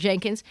Taylor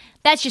Jenkins,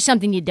 that's just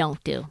something you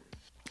don't do.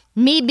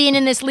 Me being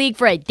in this league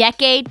for a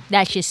decade,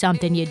 that's just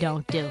something you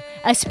don't do,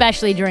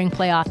 especially during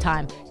playoff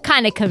time.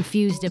 Kind of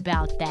confused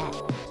about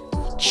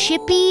that.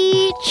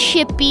 Chippy,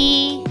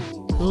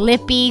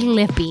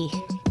 lippy.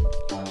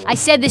 I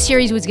said this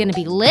series was going to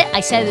be lit. I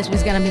said this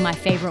was going to be my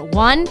favorite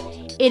one.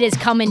 It is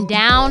coming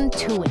down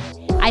to it.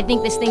 I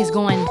think this thing's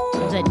going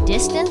the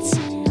distance.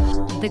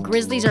 The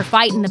Grizzlies are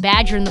fighting the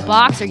Badger in the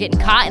box. They're getting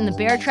caught in the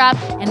bear trap,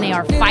 and they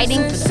are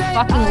fighting for their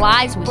fucking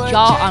lives with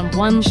Ja on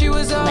one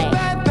leg.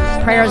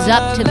 Prayers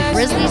up to the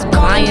Grizzlies, but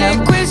I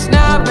am.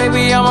 Now,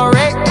 baby, I'm a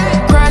wreck.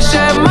 Crash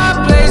at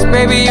my place,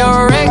 baby, you're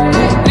a wreck.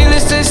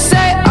 Needless to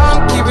say,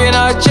 I'm keeping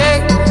a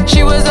check.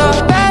 She was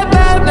a bad,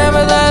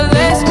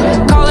 nevertheless.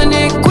 Calling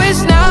it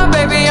quits now,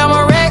 baby, I'm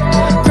a wreck.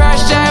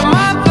 Crash at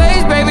my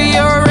place, baby,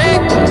 you're a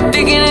wreck.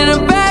 Digging in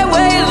a bad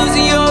way,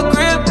 losing your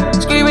grip.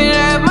 Screaming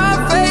at my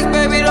face,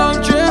 baby,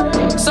 don't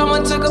trip.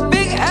 Someone took a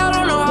big L,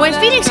 don't know how. When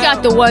Phoenix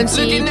got the 1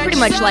 seed, pretty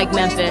much like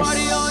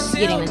Memphis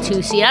getting the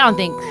 2 seed, I don't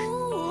think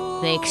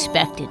they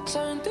expected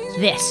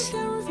this.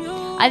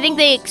 I think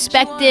they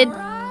expected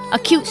a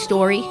cute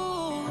story.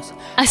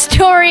 A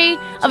story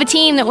of a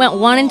team that went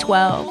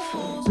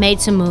 1-12,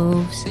 made some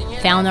moves,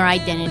 found their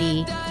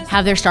identity,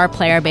 have their star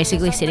player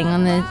basically sitting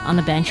on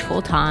the bench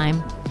full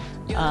time,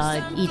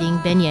 eating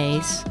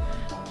beignets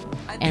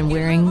and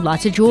wearing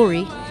lots of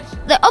jewelry.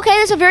 Okay,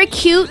 that's a very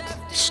cute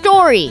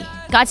story.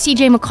 Got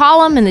CJ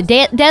McCollum in the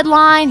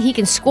deadline. He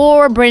can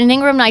score. Brandon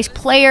Ingram, nice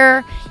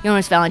player.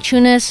 Jonas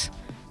Valanciunas,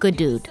 good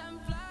dude.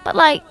 But,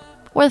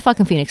 we're the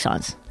fucking Phoenix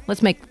Suns.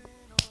 Let's make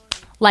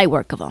light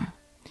work of them.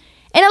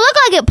 And it looked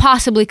like it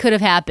possibly could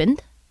have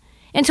happened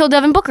until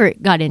Devin Booker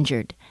got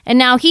injured. And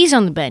now he's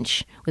on the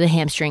bench with a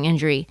hamstring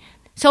injury.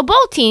 So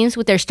both teams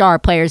with their star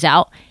players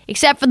out,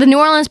 except for the New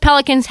Orleans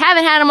Pelicans,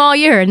 haven't had them all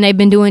year, and they've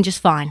been doing just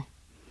fine.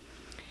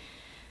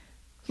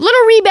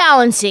 Little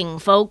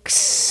rebalancing,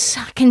 folks,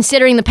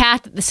 considering the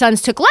path that the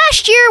Suns took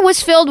last year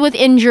was filled with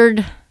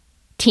injured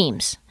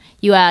teams.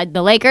 You had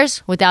the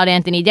Lakers without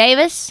Anthony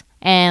Davis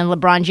and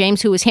LeBron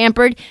James, who was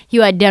hampered.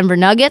 You had Denver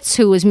Nuggets,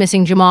 who was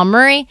missing Jamal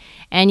Murray.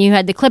 And you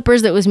had the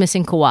Clippers that was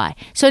missing Kawhi.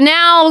 So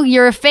now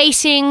you're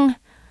facing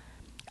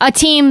a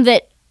team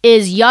that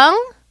is young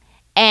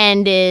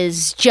and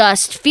is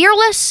just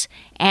fearless,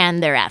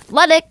 and they're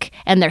athletic,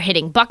 and they're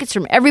hitting buckets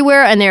from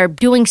everywhere, and they're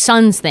doing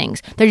Suns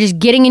things. They're just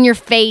getting in your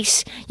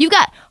face. You've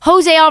got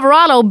Jose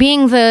Alvarado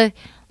being the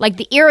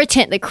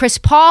irritant that Chris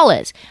Paul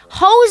is.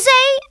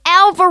 Jose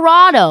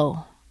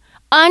Alvarado,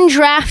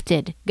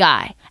 undrafted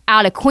guy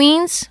out of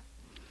Queens,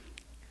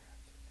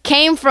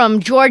 came from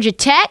Georgia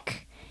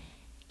Tech.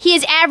 He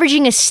is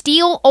averaging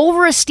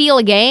over a steal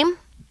a game.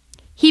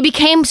 He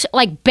became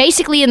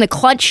basically in the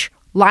clutch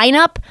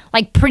lineup,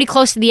 pretty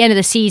close to the end of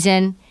the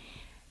season.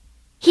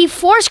 He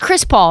forced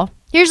Chris Paul.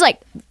 Here's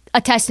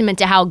a testament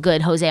to how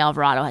good Jose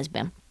Alvarado has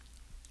been.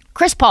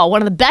 Chris Paul,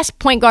 one of the best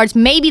point guards,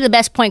 maybe the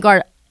best point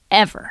guard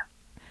ever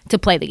to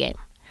play the game.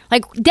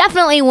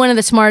 Definitely one of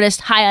the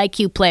smartest, high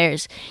IQ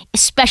players,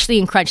 especially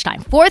in crunch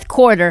time. Fourth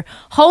quarter,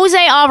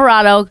 Jose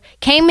Alvarado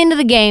came into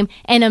the game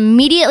and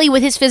immediately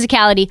with his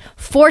physicality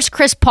forced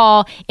Chris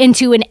Paul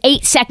into an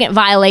 8-second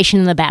violation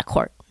in the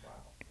backcourt.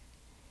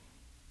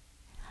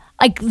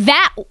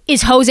 That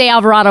is Jose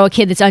Alvarado, a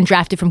kid that's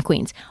undrafted from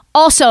Queens.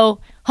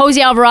 Also,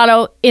 Jose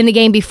Alvarado in the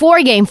game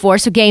before Game 4,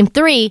 so Game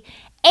 3,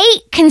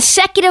 8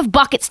 consecutive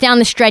buckets down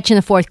the stretch in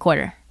the fourth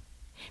quarter.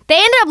 They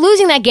ended up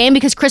losing that game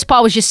because Chris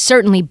Paul was just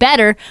certainly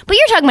better, but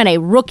you're talking about a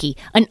rookie,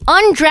 an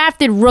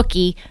undrafted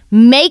rookie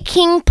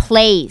making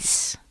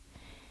plays.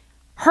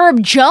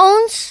 Herb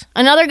Jones,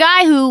 another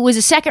guy who was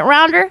a second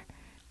rounder,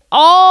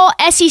 all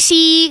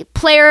SEC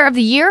player of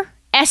the year,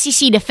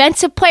 SEC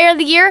defensive player of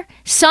the year,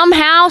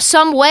 somehow,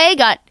 some way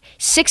got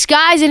 6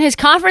 guys in his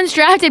conference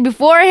drafted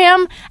before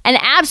him, an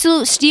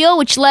absolute steal,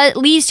 which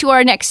leads to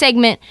our next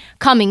segment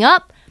coming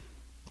up.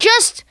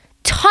 Just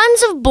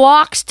tons of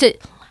blocks to...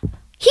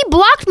 He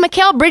blocked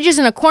Mikal Bridges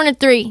in a corner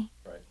 3.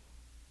 Right.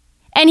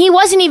 And he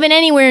wasn't even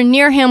anywhere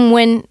near him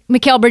when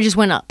Mikal Bridges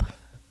went up.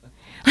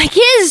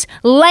 His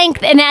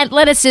length and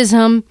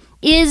athleticism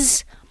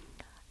is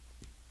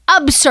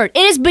absurd.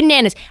 It is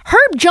bananas.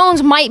 Herb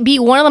Jones might be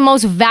one of the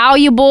most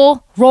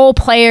valuable role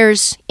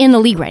players in the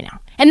league right now.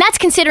 And that's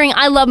considering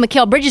I love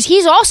Mikal Bridges.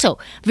 He's also a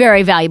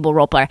very valuable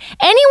role player.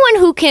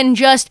 Anyone who can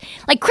just...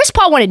 Chris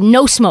Paul wanted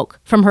no smoke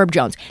from Herb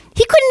Jones.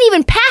 He couldn't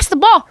even pass the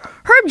ball.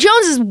 Herb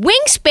Jones'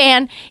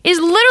 wingspan is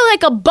literally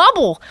like a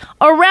bubble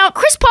around...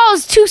 Chris Paul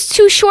is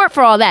too short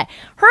for all that.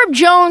 Herb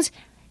Jones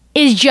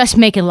is just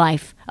making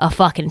life a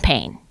fucking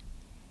pain.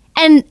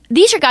 And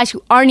these are guys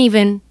who aren't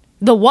even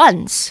the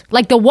ones.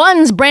 The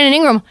ones, Brandon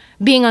Ingram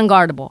being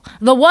unguardable.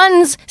 The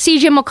ones,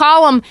 CJ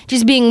McCollum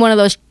just being one of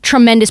those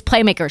tremendous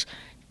playmakers.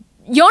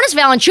 Jonas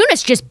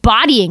Valanciunas just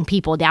bodying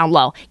people down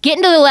low.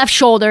 Getting to the left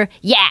shoulder,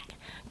 yak.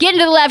 Getting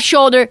to the left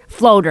shoulder,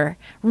 floater.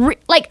 I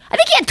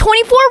think he had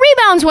 24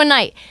 rebounds one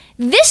night.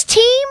 This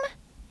team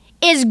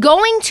is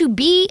going to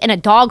be in a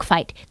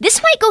dogfight.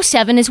 This might go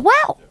 7 as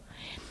well.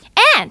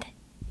 And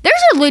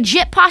there's a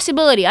legit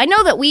possibility. I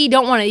know that we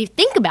don't want to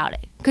think about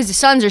it because the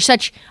Suns are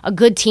such a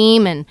good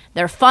team and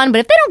they're fun. But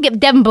if they don't get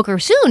Devin Booker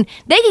soon,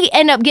 they could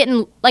end up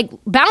getting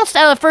bounced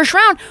out of the first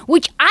round,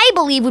 which I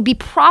believe would be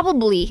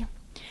probably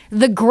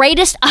the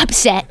greatest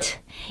upset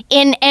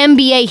in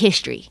NBA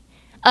history.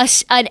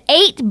 An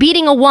 8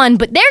 beating a 1,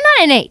 but they're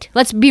not an 8.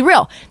 Let's be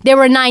real. They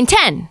were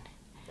 9-10.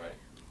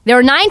 They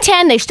were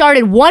 9-10. They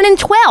started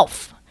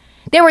 1-12.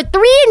 They were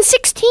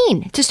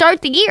 3-16 to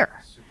start the year.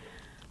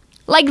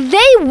 They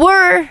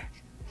were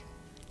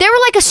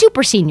like a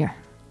super senior.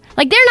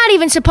 They're not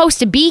even supposed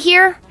to be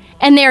here,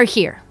 and they're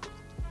here.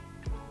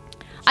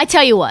 I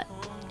tell you what,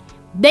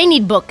 they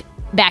need Book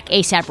back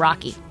ASAP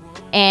Rocky.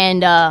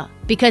 And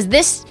because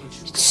this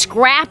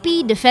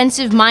scrappy,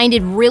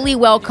 defensive-minded, really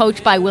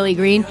well-coached by Willie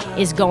Green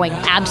is going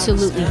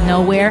absolutely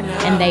nowhere,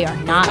 and they are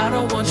not. I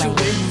don't want you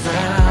waiting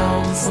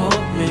around for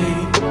me.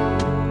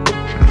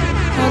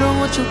 I don't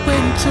want you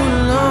waiting too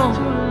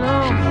long.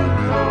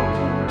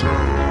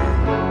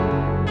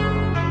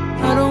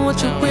 I don't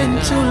want you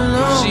waiting too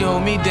long. She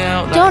hold me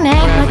down. Don't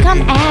act like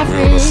I'm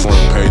average.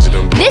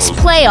 This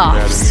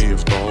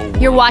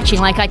playoffs, you're watching,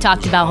 like I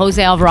talked about,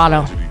 Jose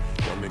Alvarado,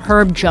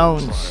 Herb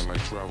Jones.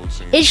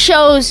 It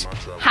shows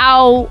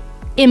how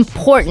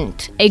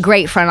important a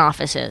great front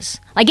office is.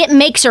 It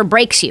makes or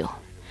breaks you.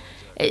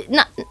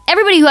 Not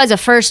everybody who has a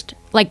first,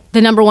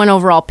 the number 1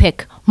 overall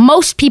pick,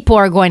 most people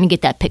are going to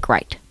get that pick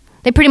right.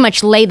 They pretty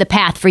much lay the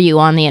path for you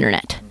on the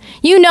internet.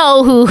 You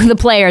know who the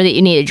player that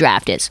you need to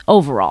draft is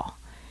overall.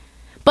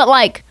 But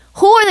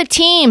who are the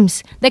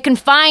teams that can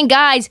find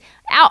guys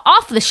out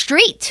off the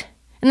street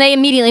and they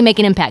immediately make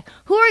an impact?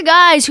 Who are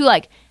guys who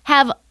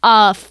have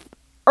a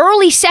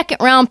early second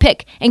round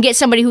pick and get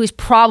somebody who is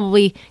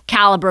probably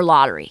caliber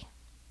lottery?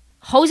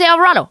 Jose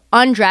Alvarado,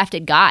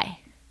 undrafted guy.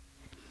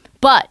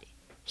 But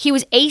he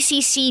was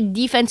ACC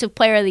Defensive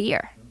Player of the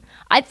Year.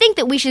 I think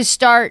that we should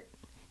start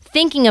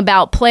thinking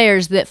about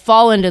players that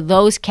fall into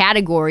those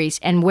categories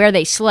and where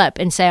they slip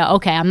and say,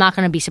 okay, I'm not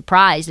going to be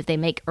surprised if they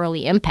make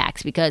early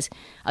impacts because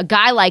a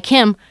guy like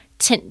him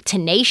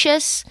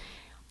tenacious.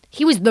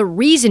 He was the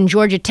reason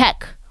Georgia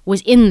Tech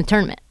was in the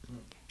tournament.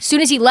 As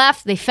soon as he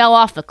left, they fell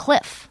off the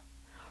cliff.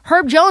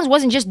 Herb Jones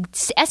wasn't just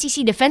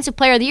SEC Defensive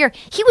Player of the Year.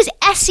 He was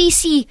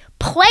SEC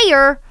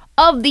Player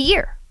of the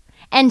Year.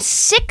 And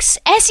 6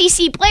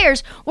 SEC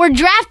players were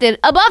drafted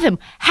above him.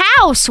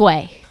 How,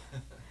 Sway?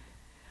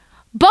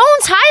 Bones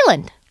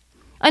Highland,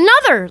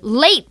 another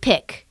late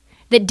pick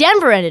that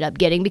Denver ended up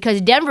getting because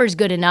Denver's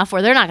good enough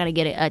where they're not going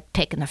to get a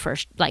pick in the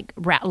first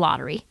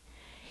lottery.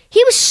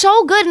 He was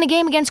so good in the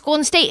game against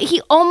Golden State,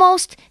 he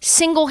almost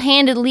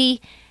single-handedly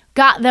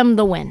got them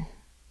the win.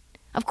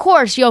 Of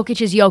course,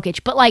 Jokic is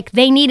Jokic, but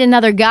they need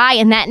another guy,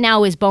 and that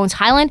now is Bones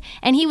Highland.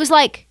 And he was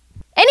like,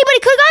 anybody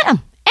could have got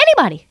him.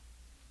 Anybody.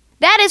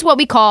 That is what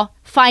we call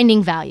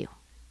finding value.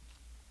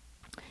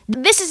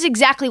 This is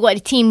exactly what a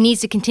team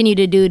needs to continue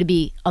to do to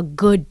be a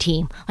good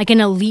team, like an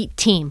elite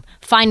team.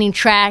 Finding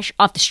trash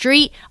off the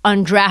street,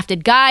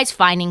 undrafted guys,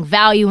 finding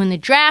value in the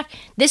draft.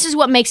 This is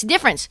what makes a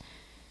difference.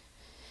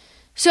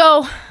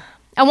 So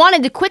I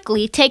wanted to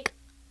quickly take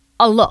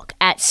a look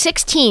at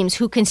 6 teams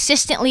who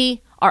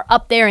consistently are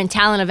up there in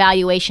talent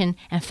evaluation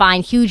and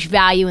find huge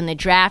value in the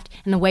draft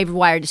and the waiver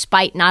wire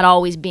despite not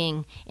always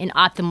being in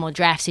optimal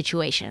draft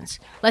situations.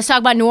 Let's talk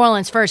about New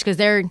Orleans first because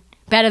they're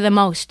better than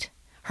most.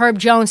 Herb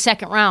Jones,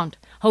 2nd round.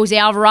 Jose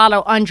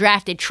Alvarado,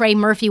 undrafted. Trey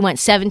Murphy went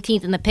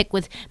 17th in the pick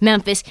with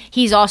Memphis.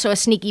 He's also a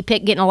sneaky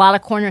pick, getting a lot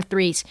of corner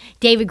threes.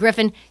 David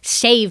Griffin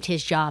saved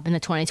his job in the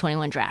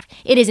 2021 draft.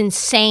 It is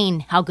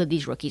insane how good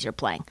these rookies are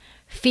playing.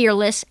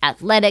 Fearless,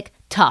 athletic,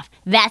 tough.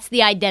 That's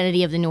the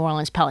identity of the New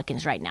Orleans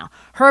Pelicans right now.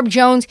 Herb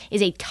Jones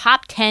is a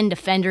top 10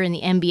 defender in the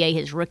NBA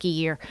his rookie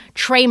year.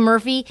 Trey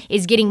Murphy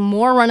is getting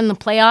more run in the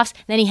playoffs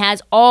than he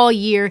has all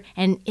year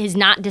and is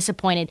not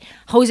disappointed.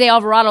 Jose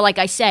Alvarado, like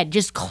I said,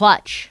 just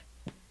clutch.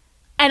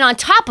 And on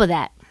top of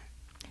that,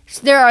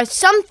 there are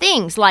some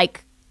things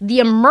like the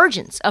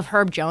emergence of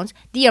Herb Jones,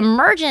 the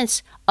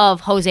emergence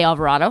of Jose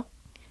Alvarado,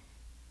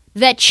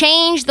 that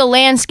changed the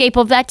landscape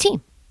of that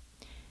team.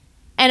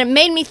 And it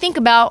made me think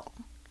about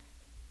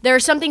there are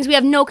some things we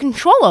have no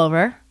control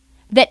over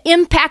that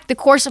impact the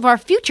course of our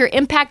future,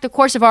 impact the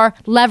course of our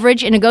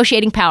leverage and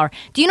negotiating power.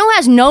 Do you know who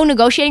has no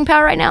negotiating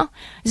power right now?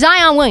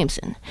 Zion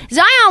Williamson.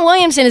 Zion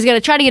Williamson is going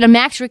to try to get a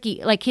max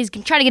rookie, he's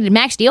trying to get a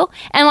max deal,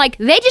 and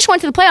they just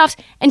went to the playoffs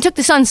and took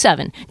the Suns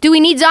 7. Do we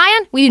need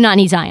Zion? We do not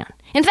need Zion.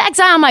 In fact,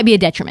 Zion might be a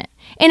detriment.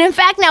 And in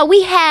fact, now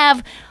we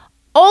have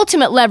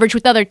ultimate leverage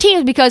with other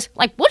teams because,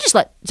 we'll just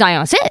let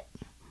Zion sit.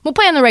 We'll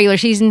play in the regular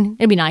season.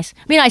 It'd be nice.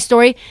 It'd be a nice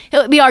story.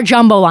 It'll be our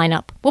jumbo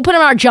lineup. We'll put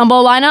him in our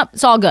jumbo lineup.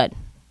 It's all good.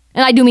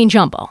 And I do mean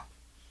jumbo.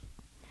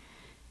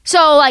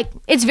 So,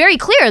 it's very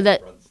clear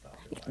that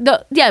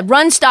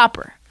run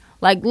stopper.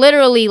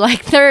 Literally,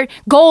 third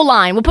goal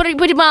line. We'll put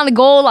him on the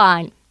goal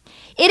line.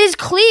 It is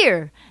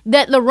clear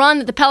that the run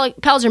that the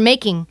Pels are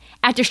making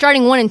after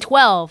starting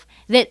 1-12,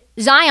 that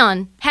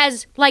Zion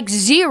has,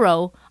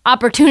 0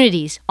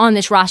 opportunities on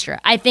this roster.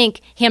 I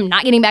think him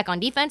not getting back on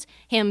defense,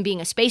 him being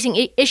a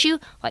spacing issue,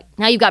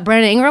 now you've got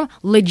Brandon Ingram,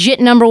 legit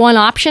number 1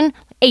 option,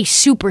 a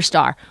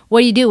superstar. What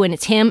do you do when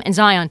it's him and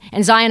Zion?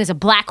 And Zion is a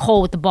black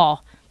hole with the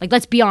ball.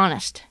 Let's be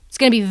honest. It's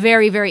going to be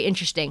very, very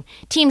interesting.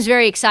 Team's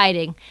very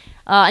exciting.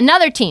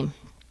 Another team,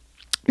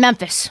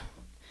 Memphis.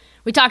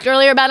 We talked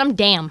earlier about them.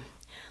 Damn.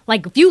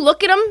 If you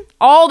look at them,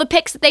 all the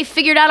picks that they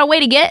figured out a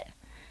way to get,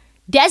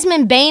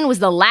 Desmond Bane was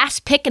the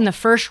last pick in the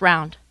first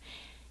round.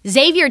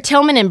 Xavier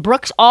Tillman and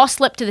Brooks all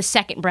slipped to the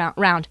second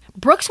round.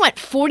 Brooks went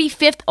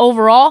 45th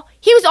overall.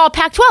 He was all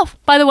Pac-12,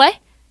 by the way,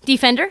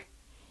 defender.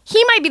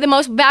 He might be the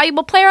most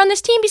valuable player on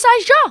this team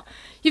besides Ja.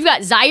 You've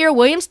got Zaire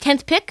Williams,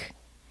 10th pick.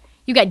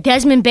 You've got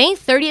Desmond Bane,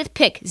 30th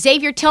pick.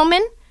 Xavier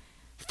Tillman,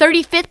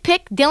 35th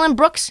pick. Dylan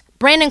Brooks,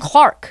 Brandon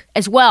Clark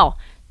as well.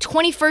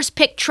 21st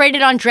pick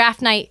traded on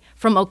draft night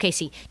from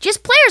OKC.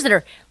 Just players that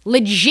are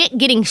legit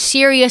getting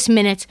serious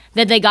minutes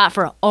that they got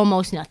for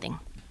almost nothing.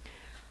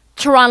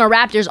 Toronto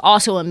Raptors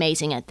also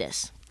amazing at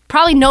this.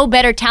 Probably no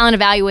better talent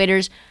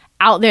evaluators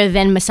out there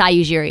than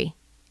Masai Ujiri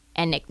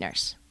and Nick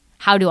Nurse.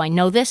 How do I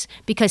know this?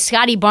 Because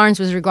Scotty Barnes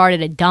was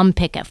regarded a dumb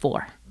pick at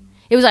 4.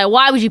 It was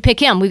why would you pick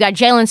him? We got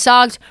Jalen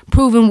Suggs,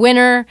 proven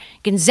winner,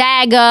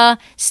 Gonzaga,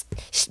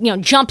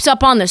 jumps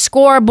up on the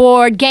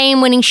scoreboard,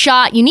 game-winning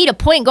shot. You need a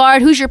point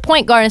guard. Who's your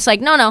point guard? And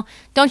it's no,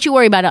 don't you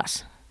worry about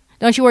us.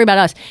 Don't you worry about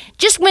us.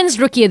 Just wins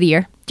Rookie of the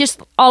Year.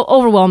 Just all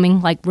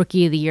overwhelming,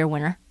 Rookie of the Year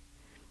winner.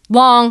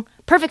 Long,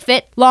 perfect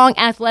fit, long,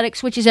 athletic,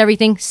 switches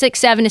everything, 6'7"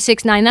 to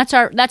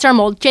 6'9". That's our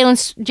mold.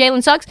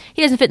 Jalen Suggs,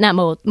 he doesn't fit in that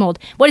mold.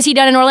 What has he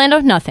done in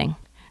Orlando? Nothing.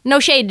 No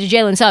shade to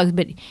Jalen Suggs,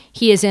 but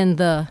he is in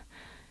the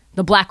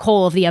black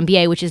hole of the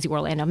NBA, which is the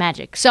Orlando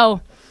Magic.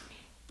 So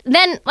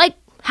then,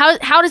 how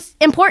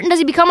important does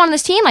he become on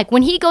this team?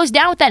 When he goes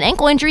down with that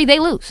ankle injury, they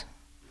lose.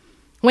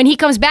 When he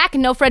comes back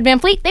and no Fred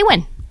VanVleet, they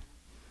win.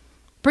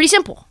 Pretty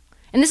simple.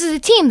 And this is a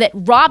team that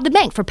robbed the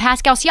bank for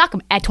Pascal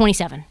Siakam at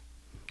 27.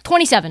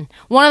 27.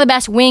 One of the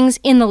best wings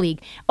in the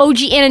league. OG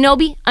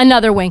Anunoby,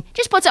 another wing.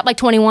 Just puts up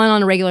 21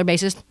 on a regular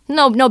basis.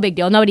 No big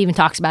deal. Nobody even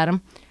talks about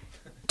him.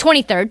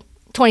 23rd,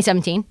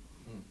 2017.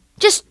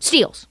 Just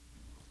steals.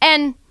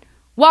 And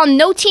while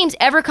no team's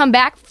ever come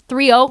back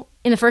 3-0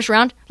 in the first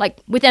round, like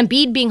with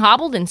Embiid being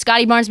hobbled and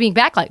Scotty Barnes being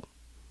back, like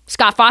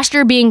Scott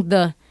Foster being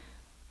the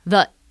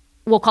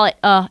we'll call it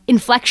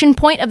inflection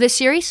point of this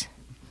series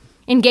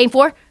in Game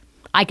 4,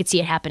 I could see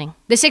it happening.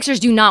 The Sixers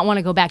do not want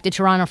to go back to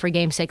Toronto for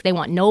Game 6. They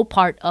want no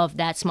part of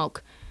that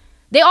smoke.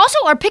 They also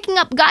are picking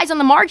up guys on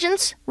the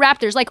margins,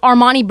 Raptors, like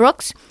Armani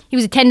Brooks. He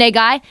was a 10-day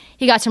guy.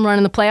 He got some run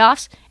in the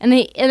playoffs, and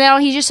now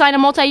he just signed a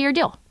multi-year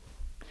deal.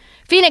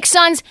 Phoenix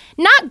Suns,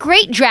 not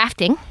great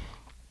drafting.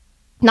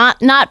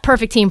 Not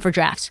perfect team for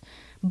drafts,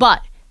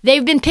 but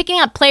they've been picking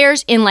up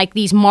players in like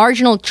these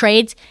marginal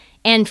trades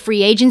and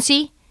free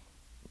agency.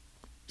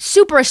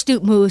 Super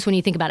astute moves when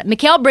you think about it.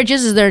 Mikal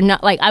Bridges is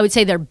I would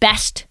say their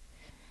best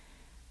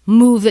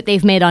move that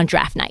they've made on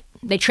draft night.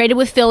 They traded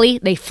with Philly.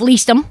 They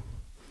fleeced them.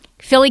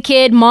 Philly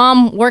kid,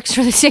 mom works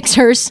for the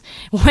Sixers,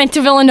 went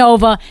to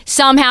Villanova.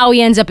 Somehow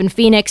he ends up in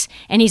Phoenix,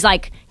 and he's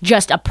like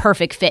just a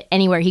perfect fit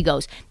anywhere he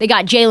goes. They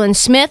got Jalen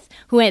Smith,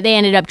 who they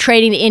ended up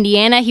trading to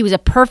Indiana. He was a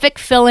perfect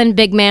fill-in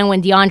big man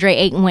when DeAndre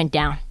Ayton went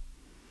down.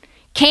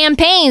 Cam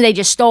Payne, they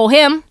just stole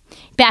him,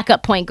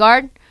 backup point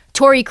guard.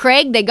 Torrey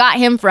Craig, they got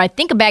him for, I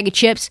think, a bag of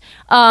chips.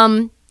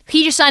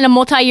 He just signed a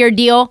multi-year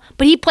deal,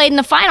 but he played in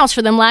the finals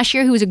for them last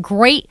year. He was a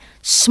great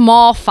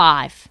small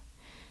five.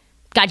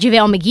 Got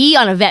JaVale McGee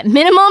on a vet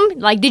minimum.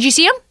 Like, did you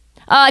see him?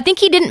 I think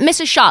he didn't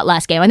miss a shot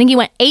last game. I think he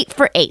went 8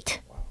 for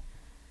 8.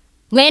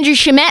 Landry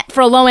Shamet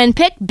for a low-end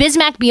pick.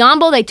 Bismack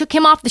Biyombo, they took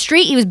him off the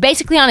street. He was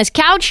basically on his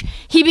couch.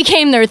 He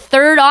became their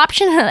third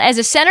option as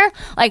a center.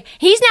 Like,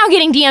 he's now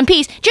getting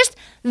DMPs. Just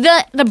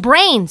the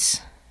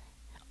brains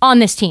on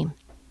this team.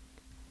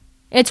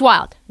 It's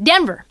wild.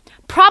 Denver.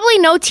 Probably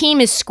no team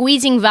is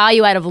squeezing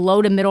value out of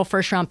low to middle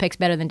first-round picks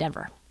better than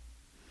Denver.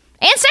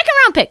 And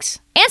second-round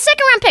picks.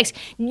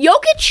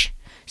 Jokic,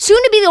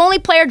 soon to be the only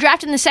player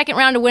drafted in the second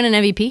round to win an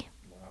MVP.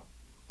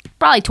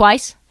 Probably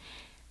twice.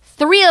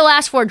 3 of the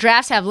last 4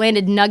 drafts have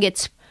landed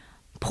Nuggets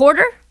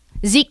Porter,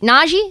 Zeke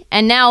Naji,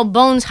 and now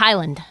Bones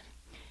Highland,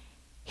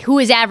 who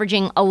is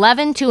averaging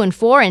 11, 2, and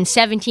 4 in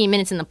 17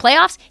 minutes in the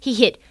playoffs. He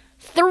hit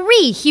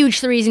 3 huge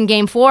threes in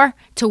Game 4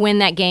 to win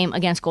that game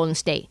against Golden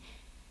State.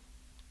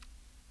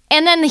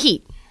 And then the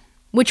Heat,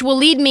 which will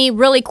lead me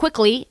really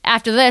quickly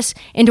after this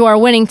into our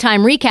winning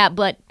time recap,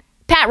 but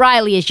Pat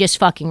Riley is just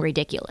fucking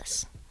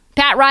ridiculous.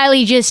 Pat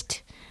Riley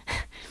just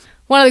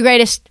one of the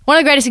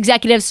greatest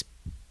executives,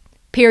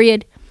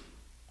 period,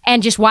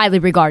 and just widely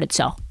regarded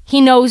so.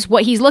 He knows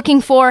what he's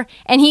looking for,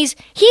 and he's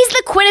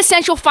the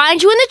quintessential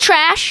find you in the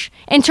trash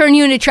and turn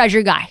you into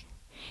treasure guy.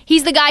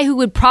 He's the guy who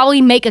would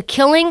probably make a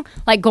killing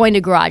like going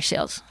to garage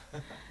sales.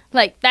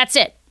 Like, that's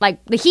it.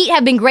 Like, the Heat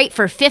have been great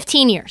for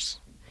 15 years.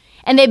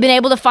 And they've been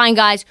able to find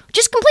guys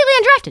just completely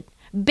undrafted.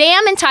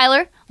 Bam and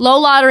Tyler, low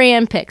lottery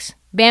and picks.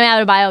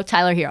 Bam Adebayo,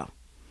 Tyler Hero.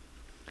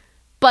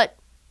 But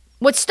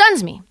what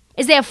stuns me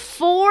is they have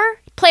 4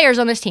 players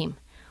on this team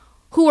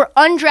who were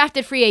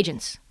undrafted free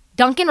agents.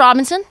 Duncan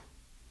Robinson.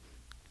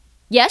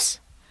 Yes.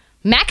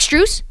 Max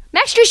Strus.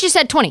 Max Strus just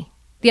had 20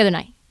 the other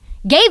night.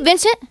 Gabe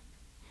Vincent.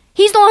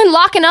 He's the one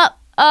locking up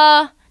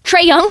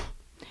Trae Young.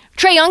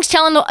 Trae Young's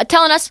telling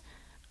us,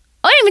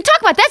 I didn't even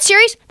talk about that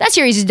series. That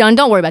series is done.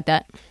 Don't worry about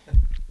that.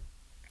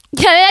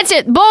 Yeah, that's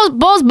it.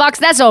 Bulls, Bucks,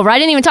 that's over. I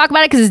didn't even talk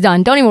about it because it's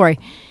done. Don't even worry.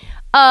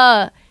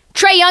 Trae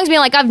Young's being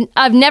like,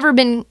 I've never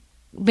been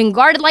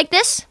guarded like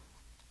this.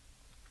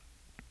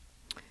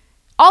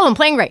 All of them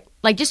playing great.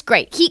 Like, just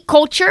great. Heat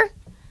culture.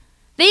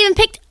 They even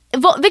picked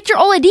Victor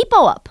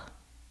Oladipo up.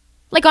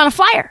 Like, on a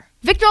flyer.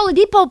 Victor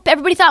Oladipo,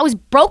 everybody thought was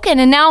broken,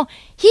 and now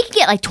he can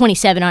get like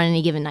 27 on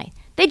any given night.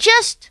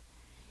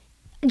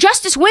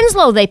 Justice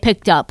Winslow they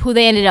picked up, who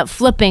they ended up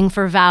flipping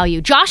for value.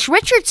 Josh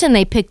Richardson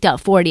they picked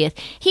up 40th.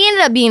 He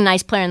ended up being a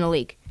nice player in the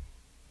league.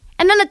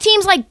 And then the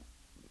teams like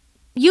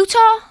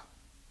Utah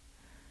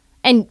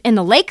and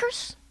the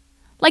Lakers,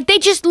 like, they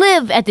just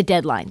live at the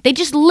deadline. They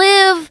just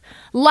live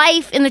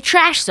life in the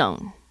trash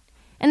zone.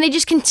 And they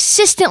just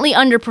consistently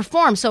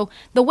underperform. So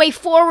the way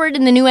forward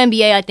in the new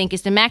NBA, I think,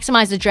 is to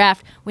maximize the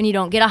draft when you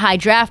don't get a high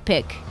draft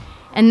pick.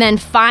 And then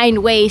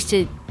find ways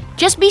to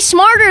just be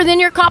smarter than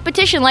your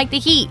competition, like the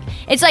Heat.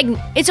 It's like,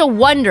 it's a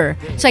wonder.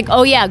 It's like,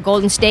 oh yeah,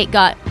 Golden State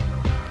got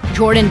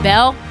Jordan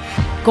Bell.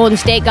 Golden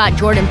State got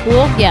Jordan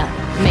Poole. Yeah,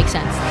 it makes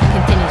sense.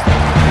 It continues to.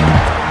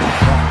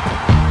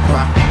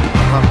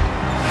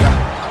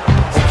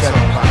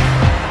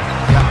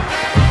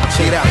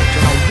 Check it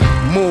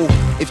out. Move.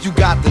 If you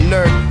got the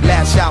nerve,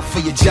 lash out for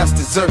your just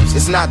desserts.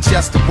 It's not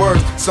just the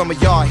words. Some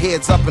of y'all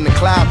heads up in the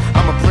cloud.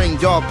 I'ma bring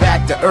y'all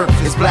back to earth.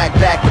 It's black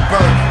back to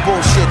burn.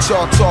 Bullshit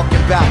y'all talking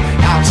about.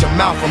 Out your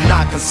mouth, I'm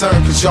not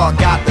concerned. Cause y'all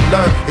got to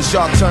learn. It's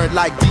y'all turn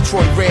like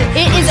Detroit Red.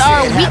 It is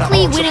our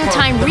weekly winning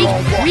time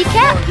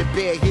recap.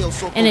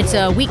 And it's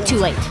a week too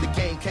late.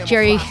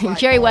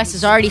 Jerry West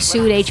has already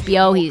sued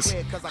HBO. He's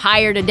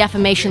hired a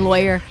defamation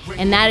lawyer.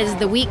 And that is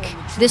the week.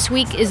 This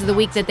week is the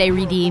week that they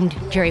redeemed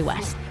Jerry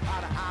West.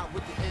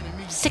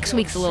 6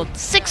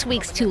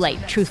 weeks too late,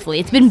 truthfully.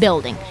 It's been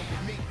building.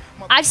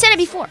 I've said it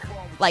before.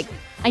 Like,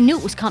 I knew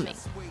it was coming.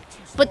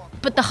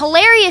 But the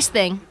hilarious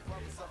thing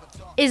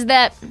is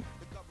that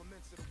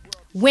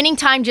Winning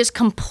Time just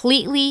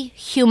completely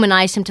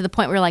humanized him to the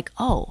point where you're like,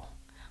 oh,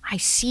 I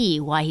see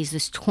why he's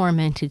this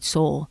tormented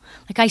soul.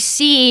 Like, I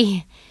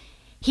see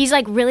he's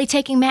like really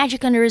taking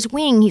Magic under his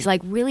wing. He's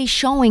like really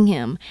showing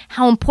him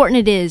how important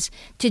it is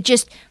to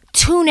just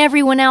tune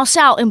everyone else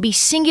out and be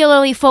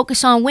singularly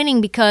focused on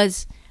winning,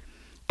 because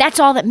that's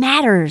all that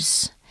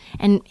matters.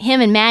 And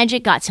him and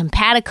Magic got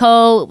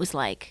simpatico. It was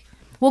like,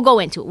 we'll go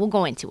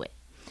into it.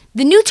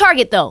 The new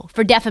target, though,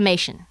 for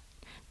defamation,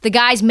 the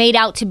guys made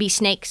out to be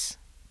snakes,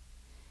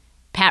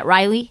 Pat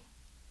Riley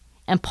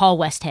and Paul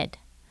Westhead.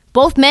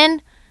 Both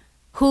men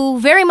who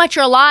very much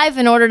are alive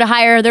in order to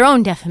hire their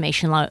own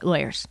defamation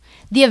lawyers.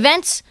 The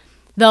events,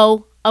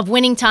 though, of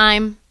Winning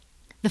Time,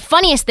 the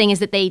funniest thing is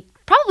that they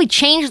probably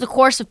changed the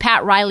course of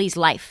Pat Riley's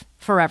life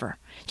forever.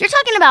 You're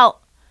talking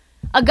about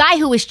a guy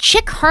who was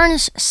Chick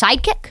Hearn's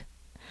sidekick,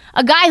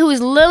 a guy who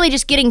was literally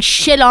just getting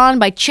shit on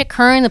by Chick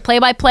Hearn, the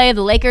play-by-play of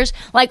the Lakers,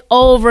 like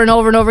over and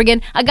over and over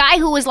again. A guy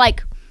who was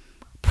like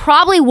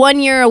probably 1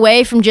 year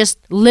away from just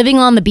living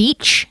on the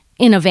beach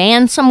in a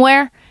van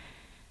somewhere,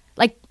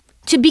 like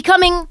to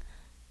becoming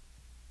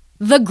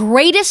the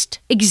greatest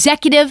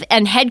executive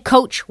and head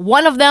coach,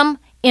 one of them,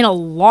 in a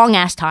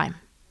long-ass time.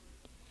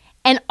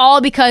 And all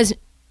because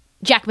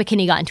Jack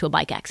McKinney got into a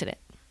bike accident.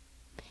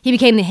 He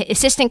became the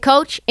assistant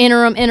coach,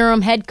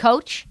 interim head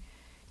coach.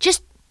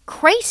 Just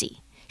crazy.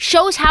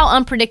 Shows how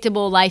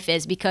unpredictable life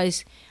is,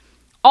 because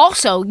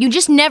also, you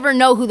just never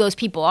know who those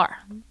people are.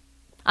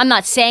 I'm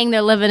not saying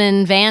they're living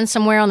in vans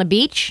somewhere on the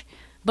beach,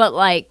 but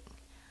like,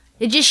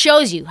 it just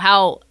shows you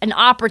how an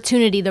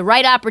opportunity, the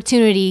right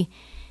opportunity,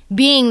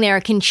 being there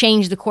can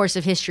change the course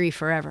of history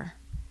forever.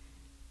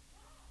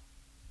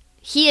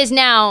 He is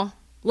now,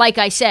 like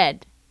I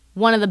said,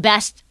 one of the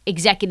best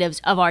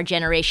executives of our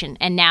generation,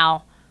 and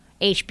now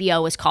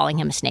HBO is calling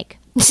him a snake.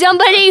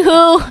 Somebody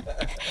who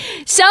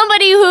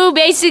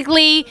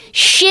basically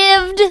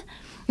shivved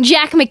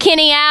Jack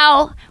McKinney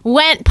out,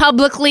 went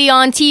publicly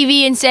on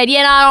TV and said,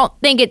 I don't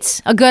think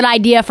it's a good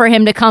idea for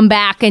him to come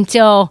back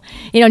until,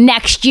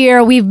 next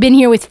year. We've been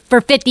here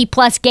for 50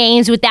 plus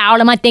games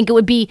without him. I think it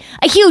would be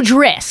a huge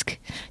risk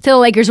to the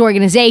Lakers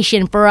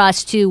organization for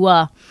us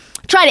to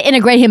try to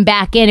integrate him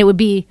back in. It would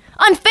be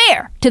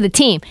unfair to the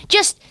team.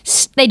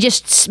 They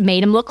just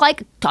made him look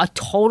like a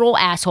total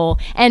asshole.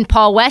 And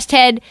Paul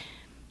Westhead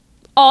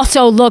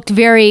also looked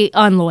very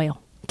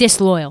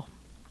disloyal.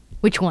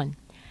 Which one?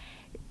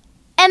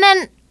 And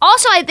then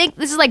also, I think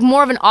this is like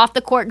more of an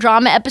off-the-court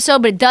drama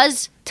episode, but it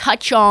does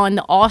touch on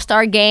the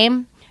All-Star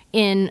game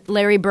in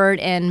Larry Bird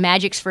and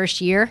Magic's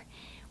first year,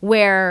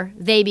 where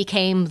they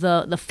became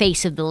the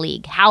face of the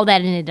league, how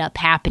that ended up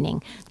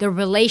happening, the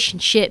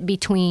relationship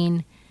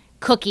between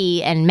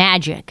Cookie and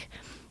Magic,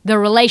 the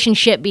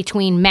relationship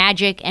between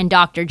Magic and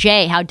Dr.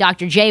 J, how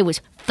Dr. J was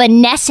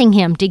finessing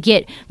him to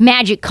get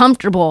Magic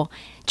comfortable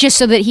just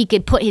so that he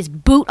could put his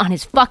boot on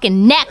his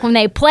fucking neck when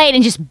they played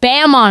and just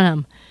bam on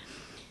him.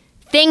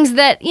 Things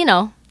that, you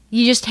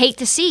just hate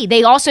to see.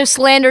 They also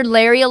slandered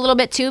Larry a little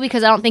bit too,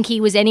 because I don't think he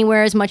was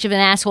anywhere as much of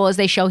an asshole as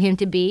they show him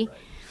to be.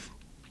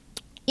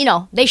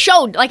 They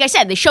showed, like I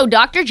said,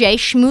 Dr. J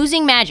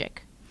schmoozing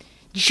Magic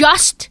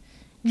just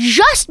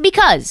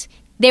because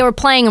they were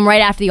playing him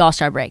right after the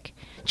All-Star break.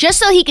 Just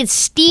so he could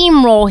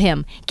steamroll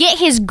him, get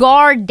his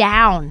guard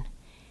down.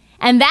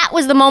 And that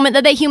was the moment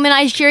that they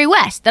humanized Jerry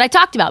West that I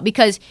talked about,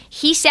 because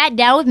he sat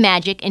down with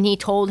Magic and he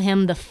told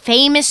him the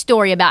famous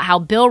story about how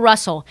Bill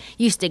Russell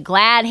used to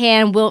glad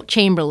hand Wilt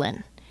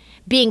Chamberlain,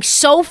 being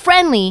so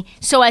friendly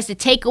so as to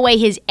take away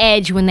his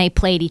edge when they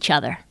played each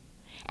other.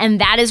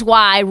 And that is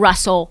why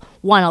Russell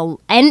won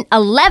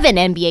 11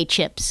 NBA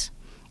chips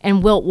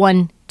and Wilt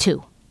won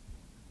 2.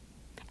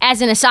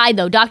 As an aside,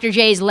 though, Dr.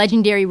 J's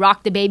legendary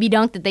Rock the Baby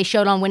dunk that they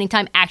showed on Winning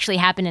Time actually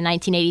happened in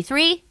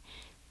 1983.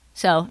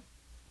 So,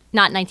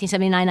 not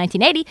 1979,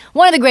 1980.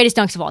 One of the greatest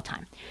dunks of all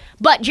time.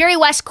 But Jerry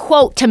West's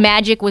quote to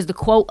Magic was the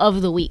quote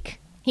of the week.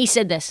 He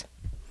said this: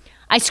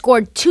 I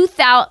scored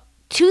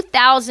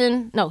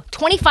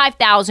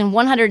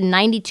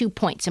 25,192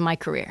 points in my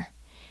career.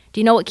 Do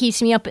you know what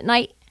keeps me up at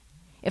night?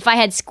 If I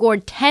had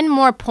scored 10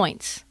 more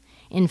points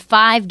in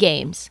 5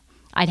 games,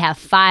 I'd have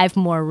 5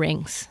 more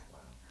rings.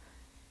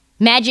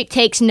 Magic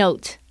takes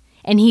note,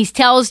 and he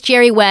tells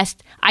Jerry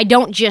West, I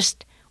don't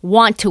just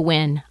want to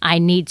win, I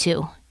need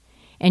to.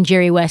 And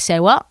Jerry West said,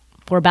 well,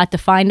 we're about to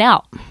find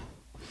out. Woo!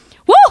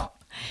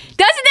 Doesn't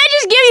that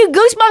just give you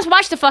goosebumps?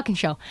 Watch the fucking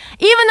show.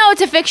 Even though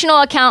it's a fictional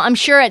account, I'm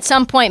sure at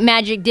some point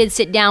Magic did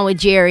sit down with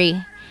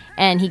Jerry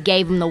and he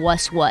gave him the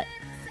what's what.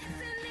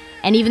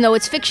 And even though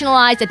it's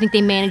fictionalized, I think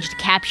they managed to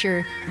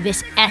capture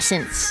this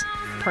essence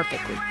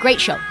perfectly.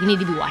 Great show. You need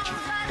to be watching.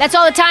 That's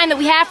all the time that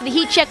we have for the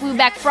Heat Check. We'll be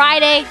back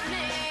Friday,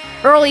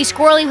 early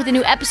squirrely, with a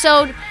new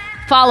episode.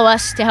 Follow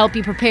us to help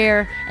you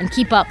prepare and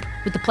keep up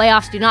with the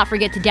playoffs. Do not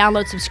forget to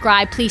download,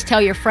 subscribe. Please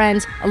tell your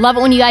friends. I love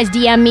it when you guys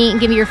DM me and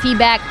give me your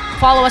feedback.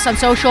 Follow us on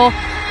social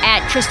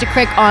at Trista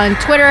Crick on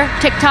Twitter,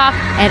 TikTok,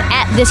 and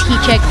at This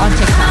Heat Check on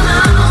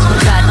TikTok.